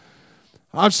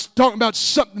 I'm talking about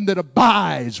something that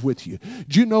abides with you.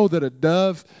 Do you know that a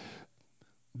dove,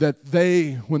 that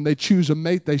when they choose a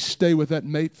mate, they stay with that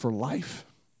mate for life?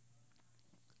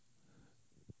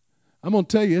 I'm going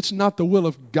to tell you, it's not the will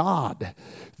of God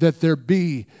that there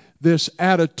be this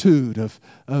attitude of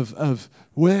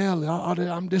well,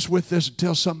 I'm just with this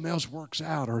until something else works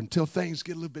out, or until things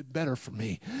get a little bit better for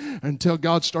me, or until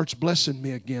God starts blessing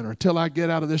me again, or until I get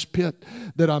out of this pit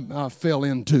that I fell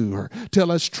into, or till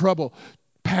this trouble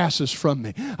passes from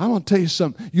me. I want to tell you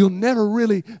something. You'll never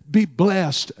really be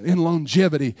blessed in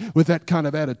longevity with that kind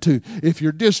of attitude. If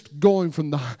you're just going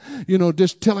from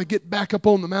just till I get back up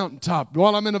on the mountaintop.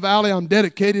 While I'm in the valley, I'm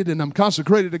dedicated and I'm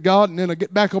consecrated to God. And then I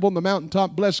get back up on the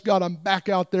mountaintop. Bless God, I'm back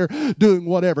out there doing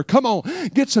whatever. Come on,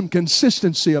 get some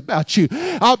consistency about you.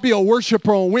 I'll be a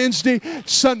worshiper on Wednesday,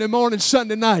 Sunday morning,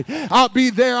 Sunday night. I'll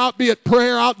be there. I'll be at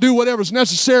prayer. I'll do whatever's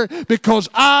necessary because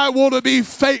I want to be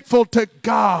faithful to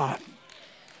God.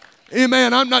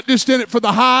 Amen. I'm not just in it for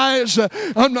the highs.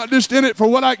 I'm not just in it for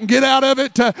what I can get out of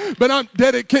it. But I'm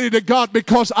dedicated to God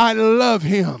because I love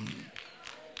Him.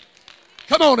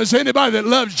 Come on, is anybody that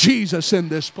loves Jesus in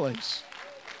this place?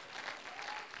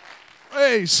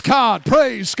 Praise God,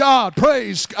 praise God,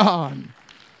 praise God.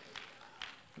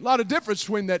 A lot of difference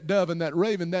between that dove and that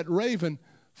raven. That raven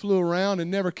flew around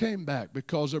and never came back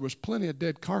because there was plenty of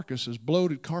dead carcasses,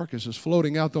 bloated carcasses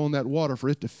floating out on that water for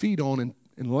it to feed on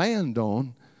and land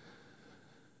on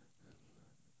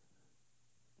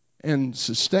and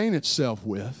sustain itself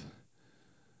with.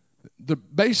 The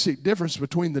basic difference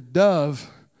between the dove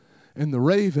and the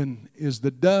raven is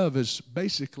the dove is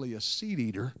basically a seed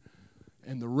eater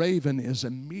and the raven is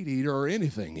a meat eater or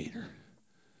anything eater.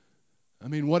 I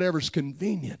mean, whatever's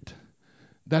convenient,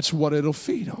 that's what it'll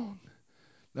feed on.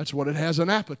 That's what it has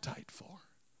an appetite for.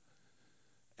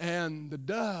 And the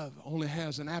dove only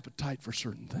has an appetite for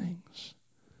certain things.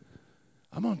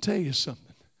 I'm going to tell you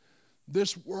something.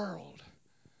 This world,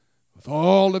 with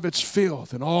all of its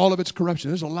filth and all of its corruption,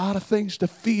 there's a lot of things to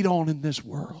feed on in this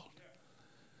world.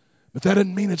 But that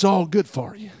doesn't mean it's all good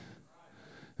for you.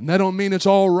 And that don't mean it's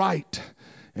all right.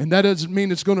 And that doesn't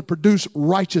mean it's going to produce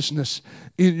righteousness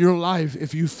in your life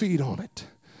if you feed on it.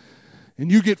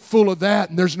 And you get full of that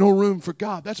and there's no room for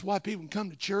God. That's why people can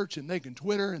come to church and they can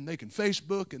Twitter and they can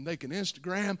Facebook and they can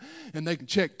Instagram and they can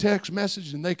check text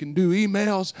messages and they can do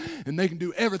emails and they can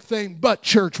do everything but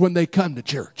church when they come to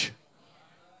church.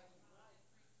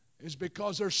 It's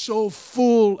because they're so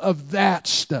full of that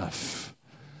stuff.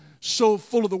 So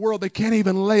full of the world they can't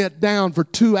even lay it down for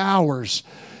 2 hours.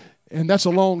 And that's a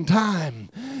long time.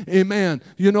 Amen.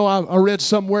 You know, I read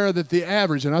somewhere that the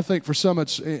average, and I think for some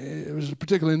it was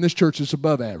particularly in this church, it's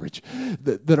above average,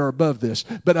 that are above this.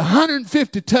 But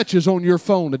 150 touches on your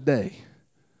phone a day.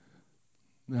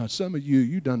 Now, some of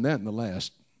you've done that in the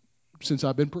last, since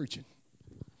I've been preaching.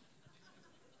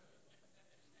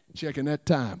 Checking that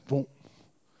time. Boom.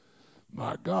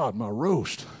 My God, my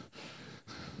roast.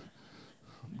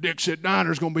 Dixie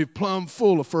Diner's going to be plumb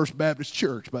full of First Baptist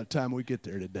Church by the time we get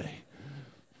there today.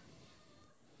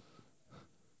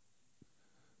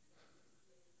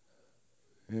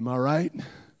 Am I right?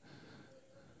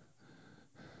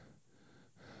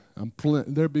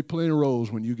 There'll be plenty of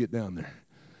rows when you get down there.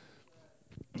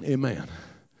 Amen.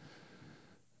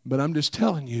 But I'm just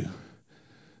telling you,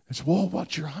 it's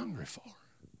what you're hungry for.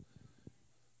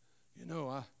 You know,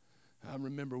 I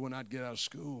remember when I'd get out of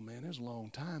school, man, there's a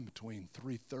long time between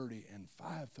 3:30 and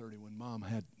 5:30 when Mom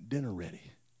had dinner ready.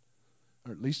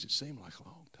 Or at least it seemed like a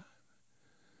long time.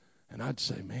 And I'd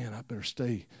say, man, I better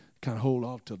stay, kind of hold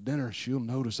off till dinner. She'll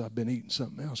notice I've been eating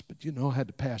something else. But, you know, I had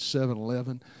to pass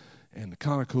 7-Eleven and the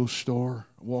Conoco store,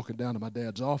 walking down to my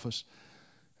dad's office.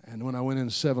 And when I went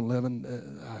into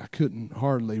 7-Eleven, I couldn't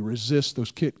hardly resist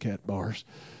those Kit Kat bars.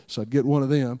 So I'd get one of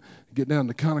them, get down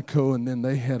to Conoco, and then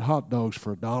they had hot dogs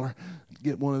for $1.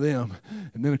 Get one of them.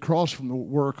 And then across from the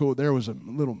work over there was a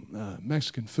little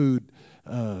Mexican food,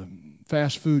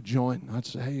 fast food joint. And I'd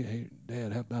say, hey,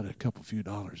 Dad, how about a couple few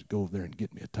dollars? Go over there and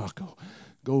get me a taco.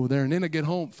 Go over there. And then I'd get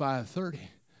home at 5:30.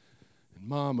 And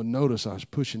Mom would notice I was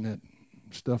pushing that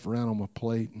stuff around on my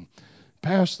plate. And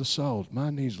pass the salt.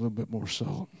 Mine needs a little bit more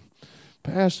salt.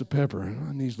 Pass the pepper.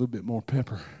 Mine needs a little bit more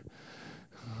pepper.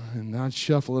 And I'd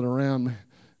shuffle it around.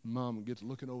 Mom would get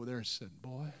looking over there and said,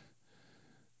 boy,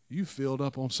 you filled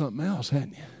up on something else,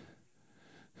 hadn't you?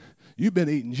 You've been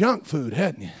eating junk food,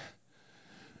 hadn't you?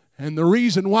 And the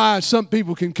reason why some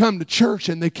people can come to church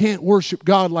and they can't worship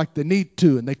God like they need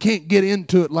to, and they can't get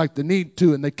into it like they need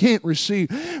to, and they can't receive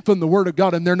from the Word of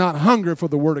God, and they're not hungry for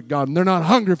the Word of God, and they're not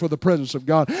hungry for the presence of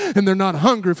God, and they're not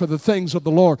hungry for the things of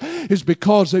the Lord, is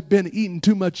because they've been eating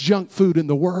too much junk food in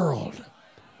the world.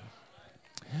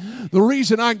 The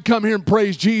reason I can come here and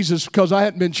praise Jesus is because I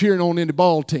hadn't been cheering on any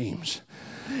ball teams.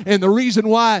 And the reason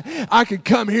why I can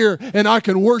come here and I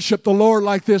can worship the Lord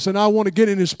like this, and I want to get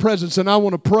in His presence, and I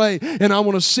want to pray, and I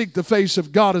want to seek the face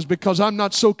of God, is because I'm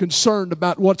not so concerned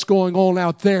about what's going on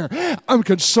out there. I'm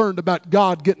concerned about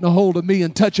God getting a hold of me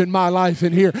and touching my life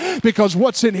in here, because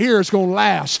what's in here is going to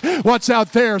last. What's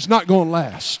out there is not going to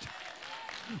last.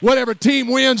 Whatever team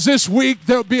wins this week,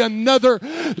 there'll be another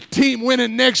team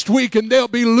winning next week, and there'll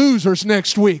be losers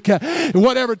next week.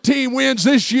 Whatever team wins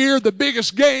this year, the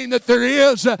biggest game that there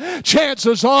is,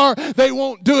 chances are they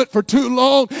won't do it for too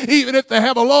long. Even if they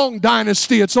have a long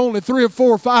dynasty, it's only 3 or 4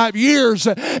 or 5 years,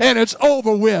 and it's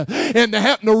over with. And they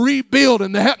happen to rebuild,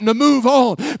 and they happen to move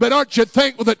on. But aren't you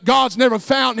thankful that God's never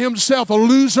found himself a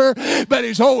loser, but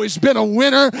he's always been a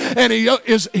winner, and he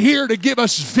is here to give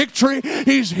us victory.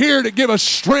 He's here to give us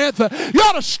strength. You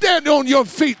ought to stand on your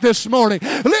feet this morning.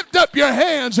 Lift up your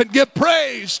hands and give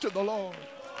praise to the Lord.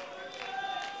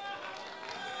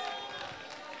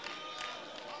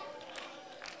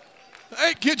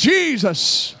 Thank you,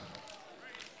 Jesus.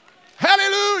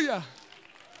 Hallelujah.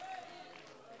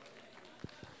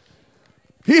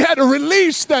 He had to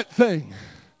release that thing.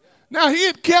 Now, he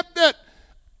had kept that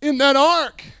in that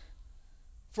ark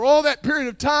for all that period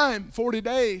of time, 40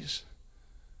 days.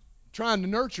 Trying to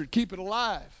nurture it, keep it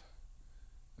alive.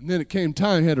 And then it came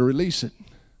time he had to release it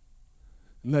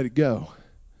and let it go.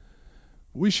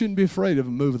 We shouldn't be afraid of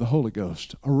a move of the Holy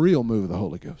Ghost, a real move of the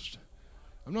Holy Ghost.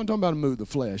 I'm not talking about a move of the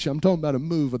flesh. I'm talking about a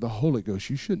move of the Holy Ghost.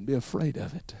 You shouldn't be afraid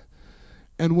of it.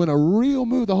 And when a real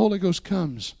move of the Holy Ghost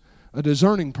comes, a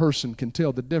discerning person can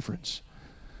tell the difference.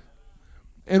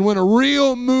 And when a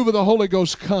real move of the Holy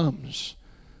Ghost comes,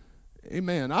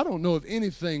 amen, I don't know of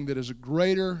anything that is a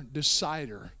greater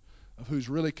decider of who's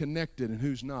really connected and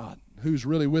who's not, who's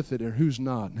really with it and who's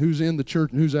not, who's in the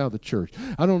church and who's out of the church.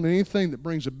 I don't know anything that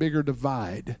brings a bigger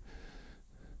divide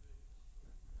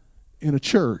in a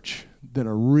church than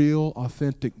a real,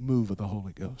 authentic move of the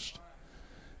Holy Ghost.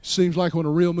 Seems like when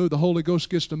a real move of the Holy Ghost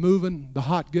gets to moving, the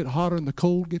hot get hotter and the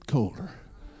cold get colder.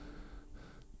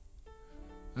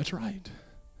 That's right.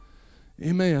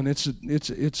 Amen. It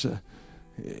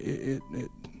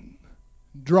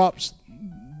drops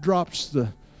the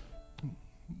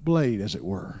blade, as it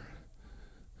were.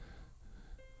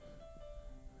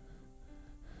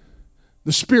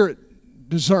 The Spirit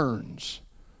discerns,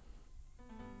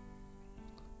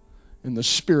 and the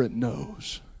Spirit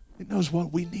knows. It knows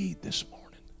what we need this morning.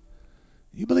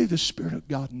 You believe the Spirit of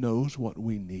God knows what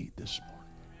we need this morning?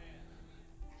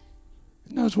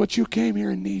 It knows what you came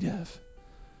here in need of.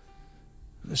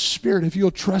 The Spirit, if you'll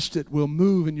trust it, will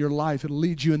move in your life. It'll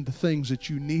lead you into things that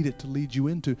you need it to lead you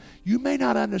into. You may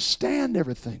not understand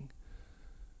everything.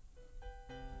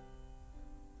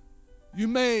 You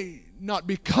may not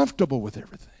be comfortable with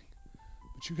everything.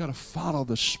 But you got to follow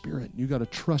the Spirit. You got to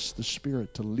trust the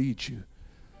Spirit to lead you.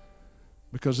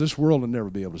 Because this world will never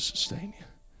be able to sustain you.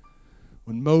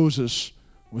 When Moses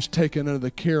was taken under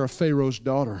the care of Pharaoh's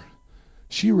daughter,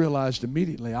 she realized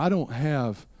immediately, I don't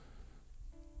have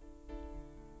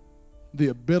the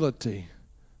ability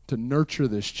to nurture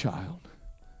this child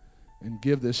and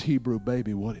give this Hebrew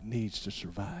baby what it needs to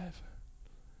survive.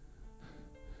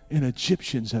 And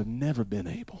Egyptians have never been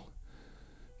able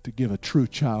to give a true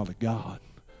child of God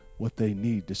what they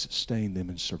need to sustain them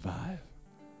and survive.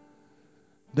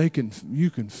 You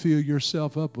can fill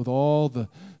yourself up with all the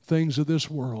things of this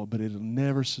world, but it'll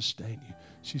never sustain you.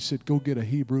 She said, go get a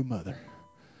Hebrew mother.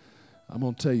 I'm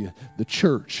going to tell you, the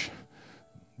church,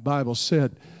 the Bible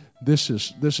said, this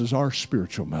is our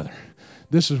spiritual mother.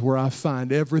 This is where I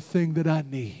find everything that I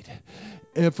need,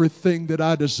 everything that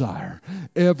I desire,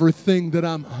 everything that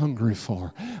I'm hungry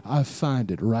for. I find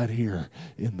it right here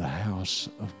in the house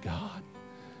of God,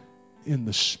 in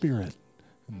the Spirit,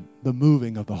 the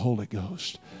moving of the Holy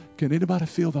Ghost. Can anybody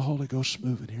feel the Holy Ghost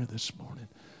moving here this morning?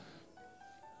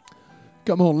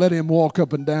 Come on, let him walk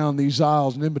up and down these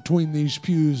aisles and in between these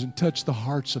pews and touch the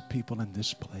hearts of people in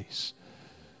this place.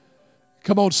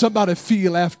 Come on, somebody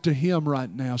feel after him right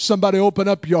now. Somebody open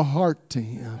up your heart to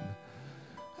him.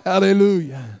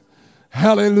 Hallelujah.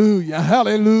 Hallelujah.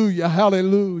 Hallelujah.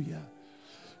 Hallelujah.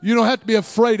 You don't have to be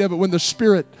afraid of it when the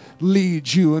Spirit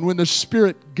leads you and when the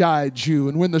Spirit guides you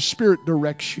and when the Spirit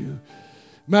directs you.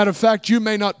 Matter of fact, you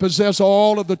may not possess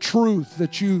all of the truth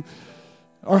that you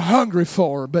are hungry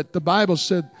for, but the Bible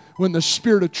said when the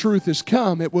Spirit of truth is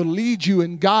come, it will lead you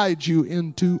and guide you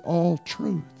into all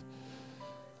truth.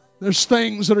 There's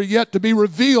things that are yet to be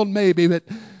revealed maybe, but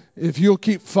if you'll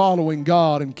keep following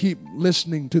God and keep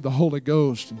listening to the Holy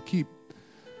Ghost and keep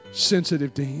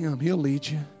sensitive to him, he'll lead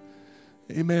you.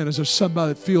 Amen. As if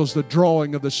somebody feels the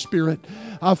drawing of the Spirit,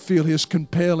 I feel his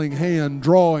compelling hand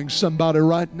drawing somebody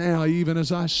right now, even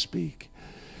as I speak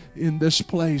in this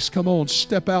place. Come on,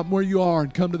 step out where you are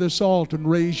and come to this altar and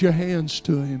raise your hands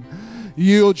to him.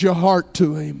 Yield your heart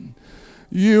to him.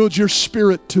 Yield your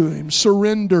spirit to him.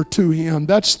 Surrender to him.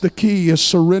 That's the key, is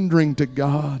surrendering to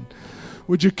God.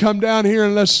 Would you come down here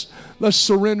and let's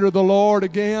surrender the Lord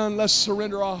again. Let's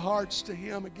surrender our hearts to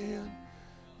him again.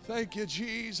 Thank you,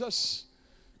 Jesus.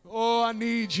 Oh, I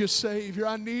need you, Savior.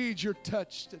 I need your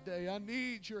touch today. I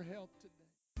need your help.